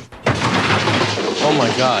day. Oh my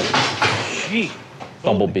God. Gee.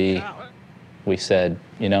 Bumblebee, we said,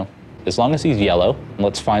 as long as he's yellow,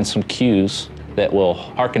 let's find some cues that will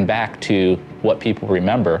harken back to what people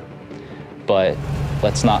remember, but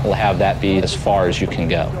let's not have that be as far as you can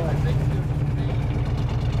go.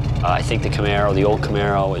 I think the Camaro, the old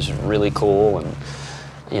Camaro, is really cool, and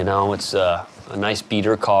it's a nice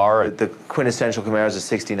beater car. The quintessential Camaro is a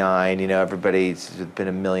 '69. Everybody's been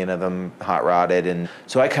a million of them hot rodded, and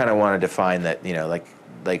so I kind of wanted to find that,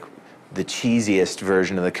 like the cheesiest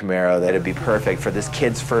version of the Camaro that'd be perfect for this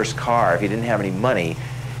kid's first car. If he didn't have any money,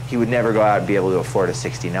 he would never go out and be able to afford a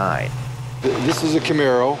 '69. This is a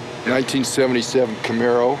Camaro, 1977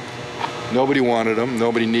 Camaro. Nobody wanted them,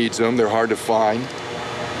 nobody needs them, they're hard to find.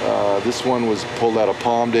 This one was pulled out of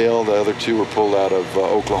Palmdale, the other two were pulled out of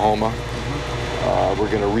Oklahoma. We're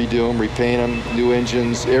gonna redo them, repaint them, new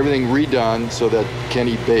engines, everything redone so that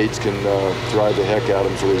Kenny Bates can drive the heck out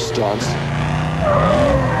of them for his stunts.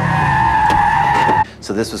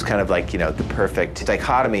 So this was kind of like, the perfect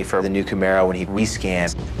dichotomy for the new Camaro when he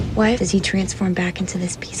rescans. Why does he transform back into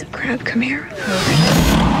this piece of crap Camaro?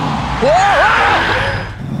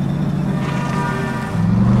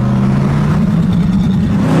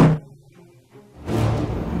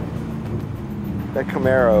 That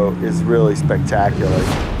Camaro is really spectacular.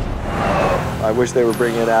 I wish they were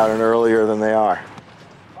bringing it out earlier than they are.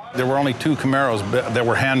 There were only 2 Camaros that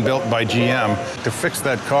were hand-built by GM. To fix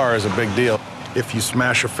that car is a big deal. If you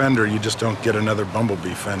smash a fender, you just don't get another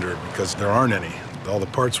Bumblebee fender because there aren't any. All the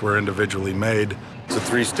parts were individually made. It's a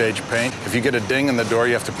 3-stage paint. If you get a ding in the door,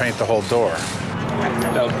 you have to paint the whole door.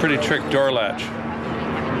 That was a pretty trick door latch.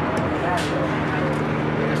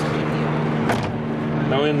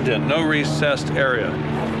 No indent, no recessed area.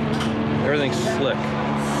 Everything's slick.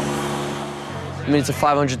 I mean, it's a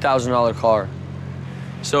 $500,000 car.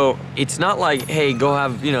 So it's not like, hey, go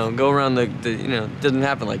around it doesn't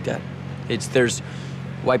happen like that. There's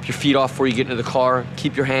wipe your feet off before you get into the car,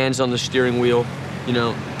 keep your hands on the steering wheel,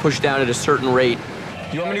 push down at a certain rate.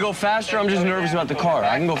 You want me to go faster? I'm just nervous about the car.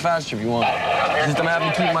 I can go faster if you want. Just I'm having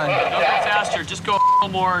to keep my... Don't go faster, just go a little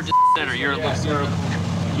more center.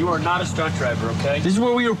 You are not a stunt driver, okay? This is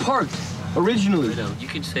where we were parked, originally. You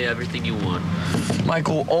can say everything you want.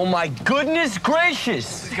 Michael, oh my goodness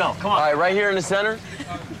gracious! Let's go, come on. All right, right here in the center.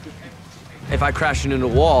 If I crash into the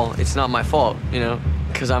wall, it's not my fault,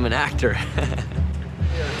 because I'm an actor.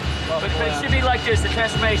 But it should be like this, the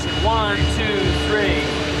transformation. 1, 2, 3.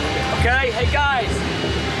 Okay? Hey, guys.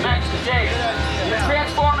 Max, Jake. You're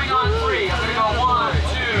transforming on 3. I'm going to go 1, 2,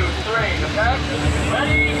 3. Okay?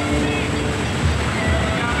 Ready?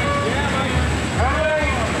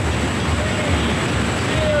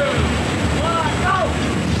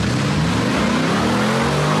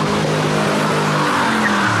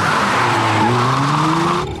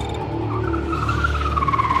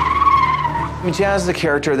 Jazz is a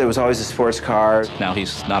character that was always a sports car. Now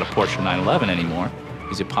he's not a Porsche 911 anymore.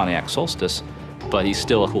 He's a Pontiac Solstice, but he's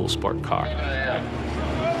still a cool sport car.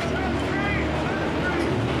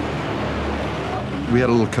 We had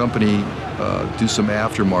a little company do some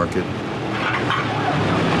aftermarket.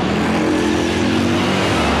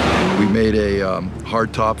 We made a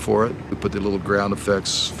hard top for it. We put the little ground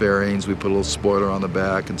effects fairings, we put a little spoiler on the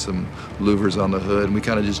back and some louvers on the hood, and we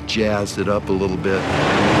kind of just jazzed it up a little bit.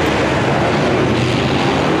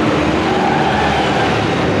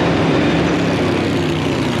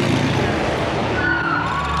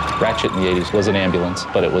 Ratchet in the 80s was an ambulance,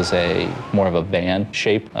 but it was more of a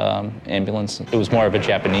van-shaped ambulance. It was more of a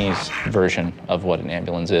Japanese version of what an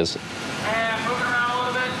ambulance is.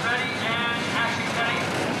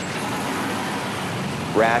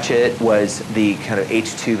 Ratchet was the kind of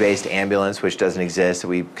H2-based ambulance, which doesn't exist, that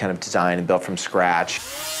we kind of designed and built from scratch.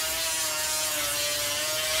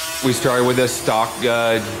 We started with a stock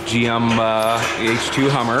GM H2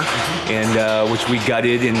 Hummer, and which we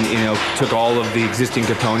gutted and took all of the existing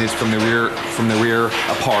components from the rear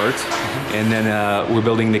apart, and then we're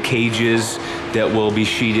building the cages that will be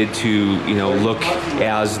sheeted to look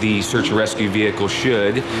as the search and rescue vehicle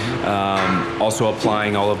should. Also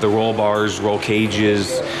applying all of the roll bars, roll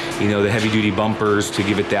cages, the heavy duty bumpers to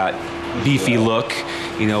give it that beefy look,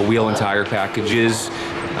 wheel and tire packages.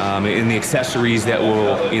 And the accessories that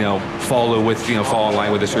will, fall in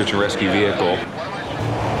line with the search and rescue vehicle.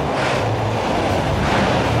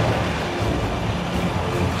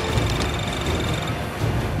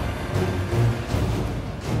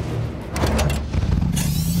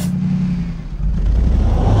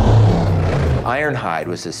 Ironhide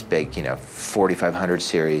was this big, 4500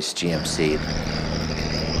 series GMC.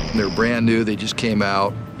 They're brand new, they just came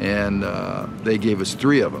out, and they gave us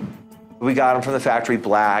 3 of them. We got them from the factory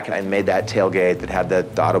black, and I made that tailgate that had the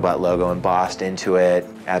Autobot logo embossed into it,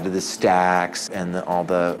 added the stacks and all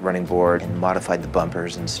the running board, and modified the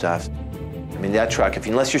bumpers and stuff. I mean, that truck,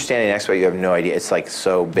 unless you're standing next to it, you have no idea. It's like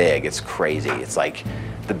so big, it's crazy. It's like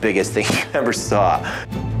the biggest thing you ever saw.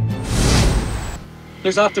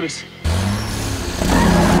 There's Optimus.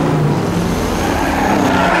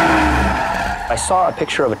 I saw a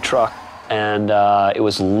picture of a truck, and it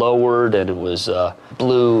was lowered, and it was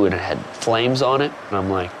blue, and it had flames on it. And I'm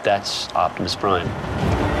like, that's Optimus Prime.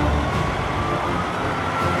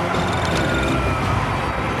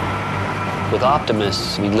 With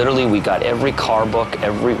Optimus, literally, we got every car book,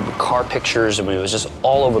 every car pictures. It was just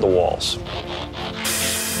all over the walls.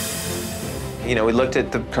 We looked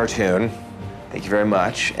at the cartoon, thank you very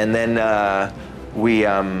much, and then we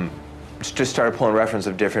just started pulling reference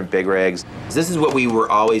of different big rigs. This is what we were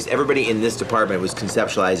always, everybody in this department was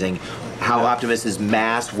conceptualizing how Optimus is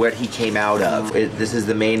masked, what he came out of. This is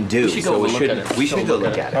the main dude. We should go look at it. We should go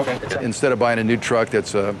look at it. Okay. Instead of buying a new truck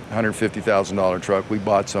that's a $150,000 truck, we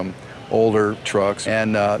bought some older trucks,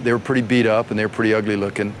 and they were pretty beat up and they were pretty ugly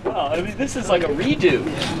looking. Well, this is like a redo.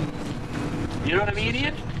 You know what I mean,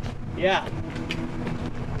 Ian? Yeah.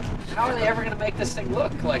 How are they ever going to make this thing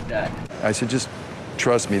look like that? I said, just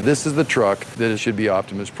trust me, this is the truck that it should be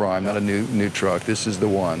Optimus Prime, not a new truck. This is the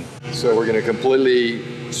one. So we're going to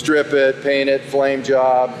completely strip it, paint it, flame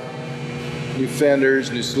job, new fenders,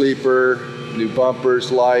 new sleeper, new bumpers,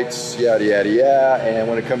 lights, yada, yada, yada. And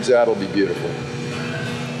when it comes out, it'll be beautiful.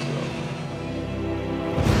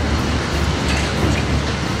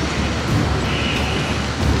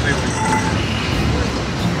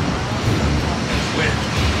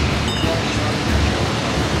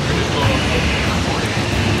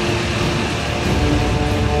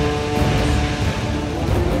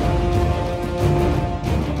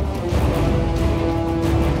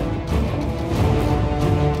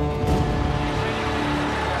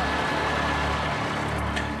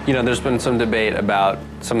 There's been some debate about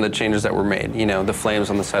some of the changes that were made. The flames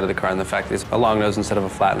on the side of the car and the fact that it's a long nose instead of a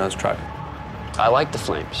flat nose truck. I like the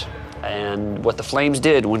flames. And what the flames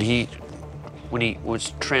did when he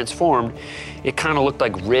was transformed, it kind of looked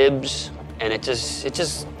like ribs, and it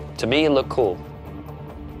just, to me, it looked cool.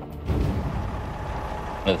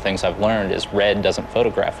 One of the things I've learned is red doesn't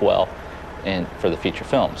photograph well for the feature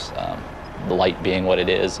films. The light being what it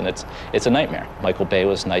is, and it's a nightmare. Michael Bay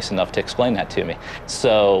was nice enough to explain that to me.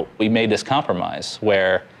 So we made this compromise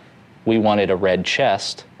where we wanted a red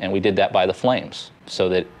chest, and we did that by the flames, so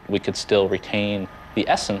that we could still retain the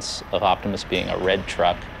essence of Optimus being a red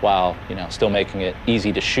truck while, still making it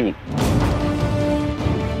easy to shoot.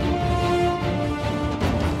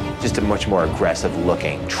 Just a much more aggressive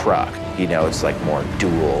looking truck. It's like more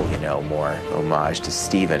dual, more homage to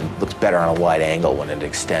Steven. Looks better on a wide angle when it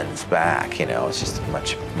extends back, It's just a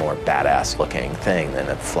much more badass looking thing than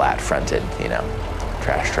a flat fronted,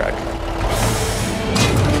 trash truck.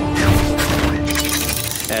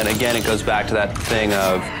 And again, it goes back to that thing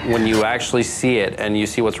of when you actually see it and you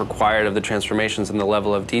see what's required of the transformations and the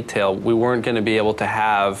level of detail, we weren't going to be able to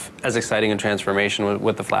have as exciting a transformation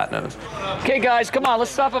with the flat nose. Okay, guys, come on, let's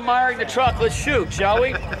stop admiring the truck. Let's shoot, shall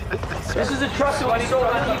we? This is a truck that I sold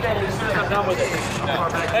on eBay as soon as I'm done with it.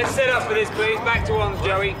 Let's set up for this, please. Back to one,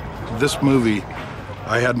 Joey. This movie,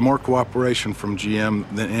 I had more cooperation from GM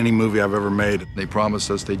than any movie I've ever made. They promised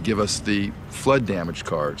us they'd give us the flood damaged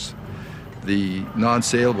cars, the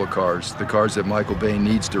non-saleable cars, the cars that Michael Bay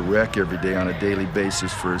needs to wreck every day on a daily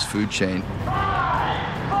basis for his food chain.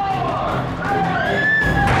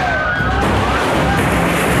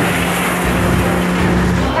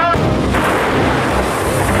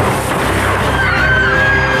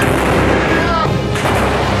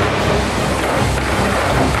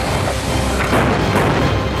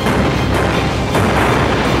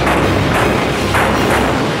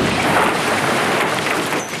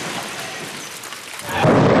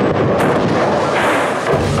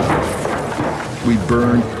 We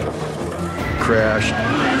burned, crashed,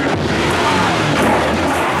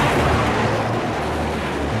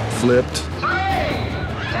 flipped.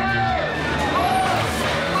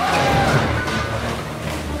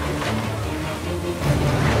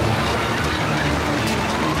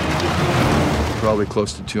 Probably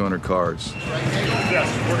close to 200 cars. Yes,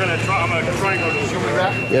 I'm gonna try and go to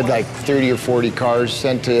the We had like 30 or 40 cars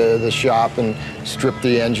sent to the shop and stripped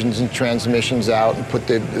the engines and transmissions out and put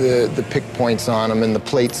the pick points on them and the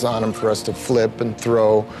plates on them for us to flip and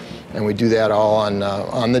throw. And we do that all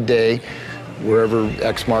on the day, wherever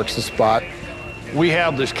X marks the spot. We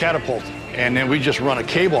have this catapult, and then we just run a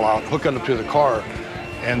cable out, hook it up to the car,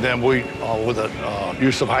 and then we, with the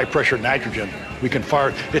use of high-pressure nitrogen, we can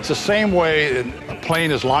fire. It's the same way a plane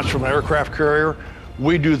is launched from an aircraft carrier.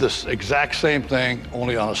 We do this exact same thing,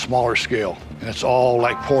 only on a smaller scale. And it's all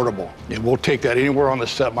like portable. And we'll take that anywhere on the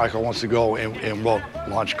set Michael wants to go, and we'll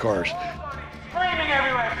launch cars. Screaming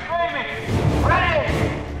everywhere, screaming. Ready,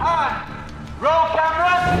 on, roll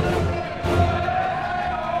camera.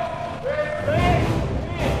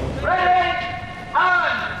 Ready, on,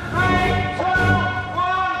 3, 2,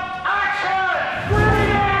 1, action!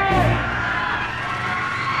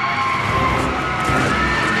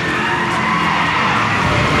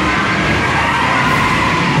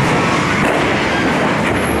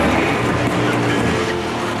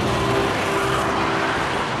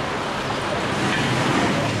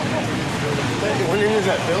 When is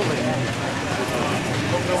that building?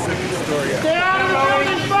 Get out of the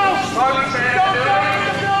building, folks! Don't go in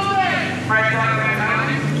the building! Fred,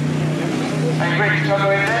 hey, Rich, go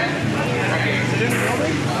in there.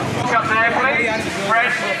 Look up there, please. Fred,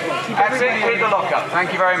 that's it, keep the lock up. Thank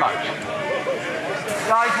you very much.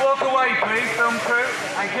 Guys, walk away, please, film crew.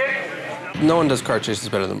 Thank you. No one does car chases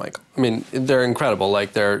better than Michael. I mean, they're incredible.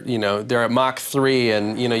 Like, they're at Mach 3,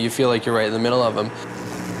 and, you feel like you're right in the middle of them.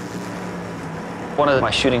 One of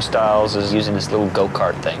my shooting styles is using this little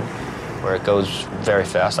go-kart thing where it goes very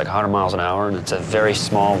fast, like 100 miles an hour, and it's a very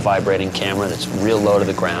small vibrating camera that's real low to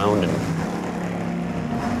the ground and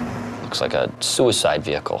looks like a suicide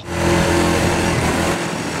vehicle.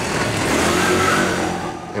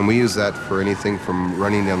 And we use that for anything from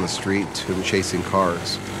running down the street to chasing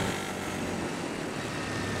cars.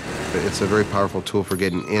 It's a very powerful tool for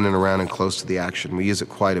getting in and around and close to the action. We use it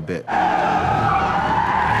quite a bit.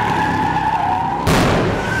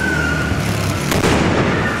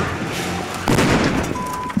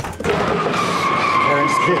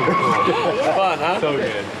 Fun, huh? So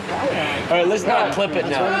good. All right, let's not clip it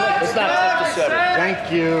now. Let's not clip the setter.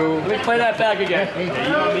 Thank you. Let me play that back again.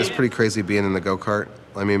 It's pretty crazy being in the go-kart.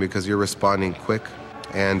 I mean, because you're responding quick,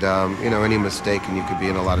 and any mistake and you could be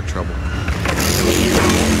in a lot of trouble.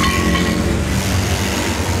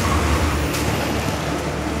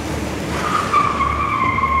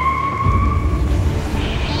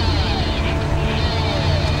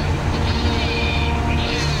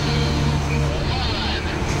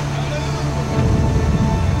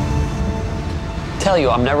 Tell you,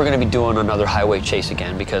 I'm never going to be doing another highway chase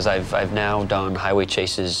again because I've now done highway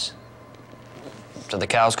chases till the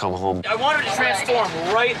cows come home. I wanted to transform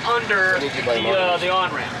right under the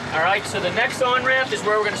on-ramp, all right? So the next on-ramp is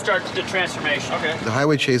where we're going to start the transformation. Okay. The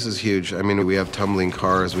highway chase is huge. I mean, we have tumbling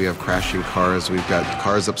cars, we have crashing cars, we've got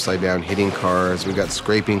cars upside down hitting cars, we've got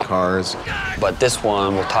scraping cars. But this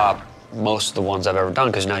one will top most of the ones I've ever done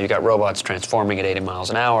because now you've got robots transforming at 80 miles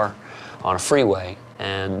an hour on a freeway.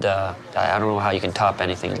 And I don't know how you can top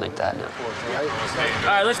anything like that now. All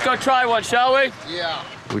right, let's go try one, shall we? Yeah.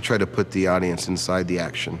 We try to put the audience inside the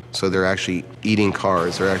action. So they're actually eating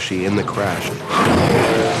cars, they're actually in the crash.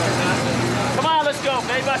 Come on, let's go.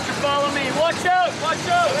 Maybuster, follow me. 1, watch out! Watch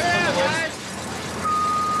out!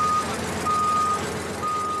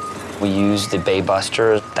 We used the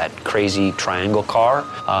Baybuster, that crazy triangle car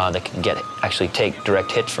that can actually take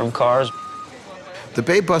direct hits from cars. The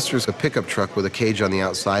Baybuster is a pickup truck with a cage on the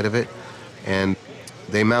outside of it, and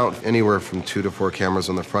they mount anywhere from 2 to 4 cameras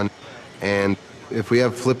on the front. And if we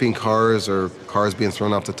have flipping cars or cars being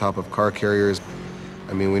thrown off the top of car carriers,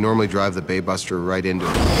 I mean, we normally drive the Baybuster right into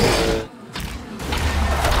it.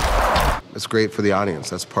 It's great for the audience.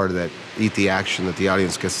 That's part of that eat the action that the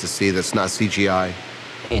audience gets to see that's not CGI.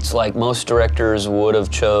 It's like most directors would have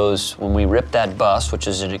chose when we ripped that bus, which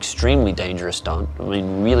is an extremely dangerous stunt, I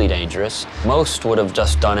mean, really dangerous. Most would have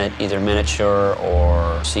just done it either miniature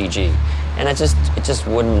or CG. And it just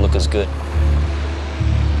wouldn't look as good.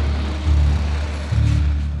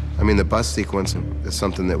 I mean, the bus sequence is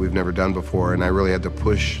something that we've never done before, and I really had to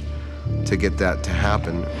push to get that to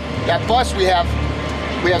happen. That bus, we have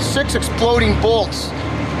 6 exploding bolts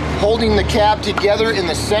holding the cab together in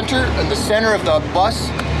the center of the bus,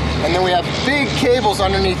 and then we have big cables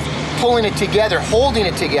underneath pulling it together, holding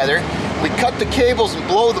it together. We cut the cables and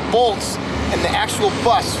blow the bolts, and the actual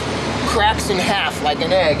bus cracks in half like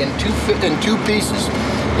an egg in two pieces.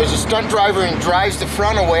 There's a stunt driver and drives the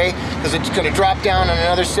front away because it's going to drop down on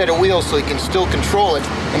another set of wheels so he can still control it.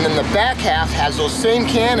 And then the back half has those same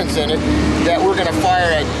cannons in it that we're going to fire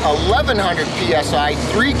at 1100 PSI,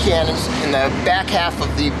 3 cannons, and the back half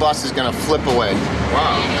of the bus is going to flip away.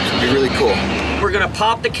 Wow, it's going to be really cool. We're gonna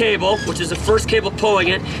pop the cable, which is the first cable pulling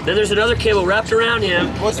it. Then there's another cable wrapped around him,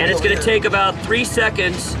 and it's gonna take about 3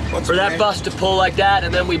 seconds for that bus to pull like that,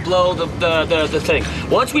 and then we blow the thing.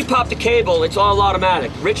 Once we pop the cable, it's all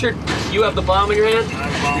automatic. Richard, you have the bomb in your hand?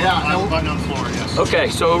 Yeah, I have a button on the floor, yes. Okay,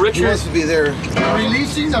 so Richard... He wants to be there.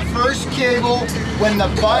 Releasing the first cable when the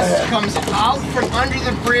bus comes out from under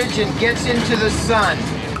the bridge and gets into the sun.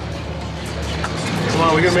 Come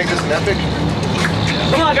on, we're gonna make this an epic.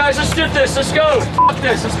 Come on, guys, let's shoot this. Let's go. F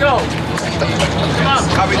this. Let's go. Come on.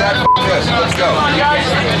 Copy that. Yes, let's go. Come on, guys.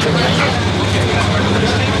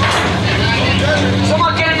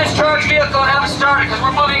 Someone get in this charge vehicle and have it started, because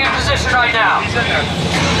we're moving in position right now.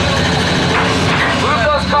 Move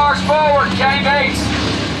those cars forward, Kenny Bates.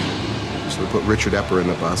 So we put Richard Epper in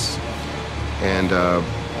the bus, and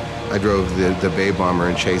I drove the Bay Bomber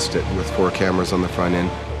and chased it with 4 cameras on the front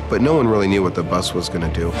end. But no one really knew what the bus was going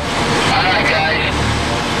to do. All right, guys.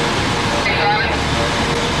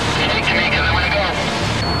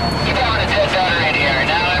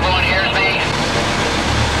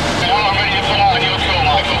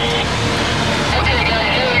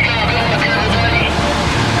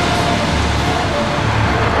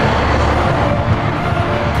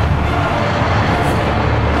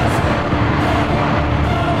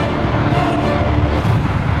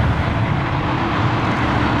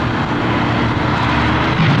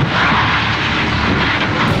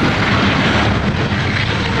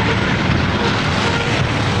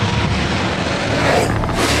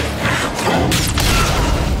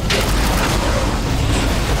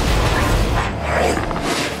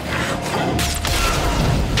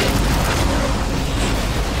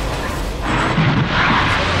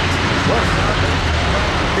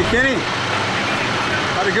 Kenny,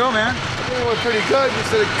 how'd it go, man? It went pretty good. You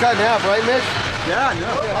said it cut in half, right, Mitch? Yeah,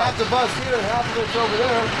 no. Half the bus here and half of it's over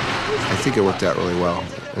there. I think it worked out really well.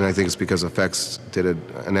 And I think it's because effects did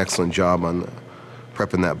an excellent job on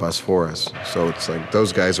prepping that bus for us. So it's like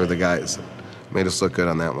those guys are the guys that made us look good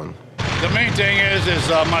on that one. The main thing is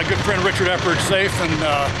my good friend Richard Epper is safe, and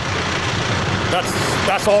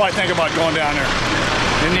that's all I think about going down there.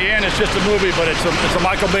 In the end, it's just a movie, but it's a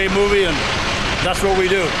Michael Bay movie, and that's what we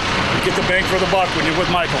do. You get the bang for the buck when you're with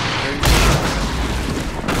Michael.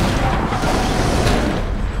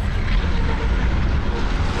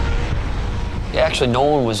 Yeah, actually, no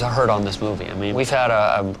one was hurt on this movie. I mean, we've had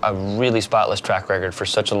a really spotless track record for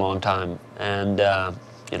such a long time, and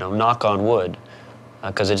you know, knock on wood,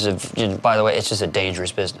 because by the way, it's just a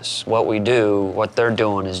dangerous business. What we do, what they're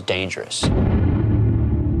doing, is dangerous.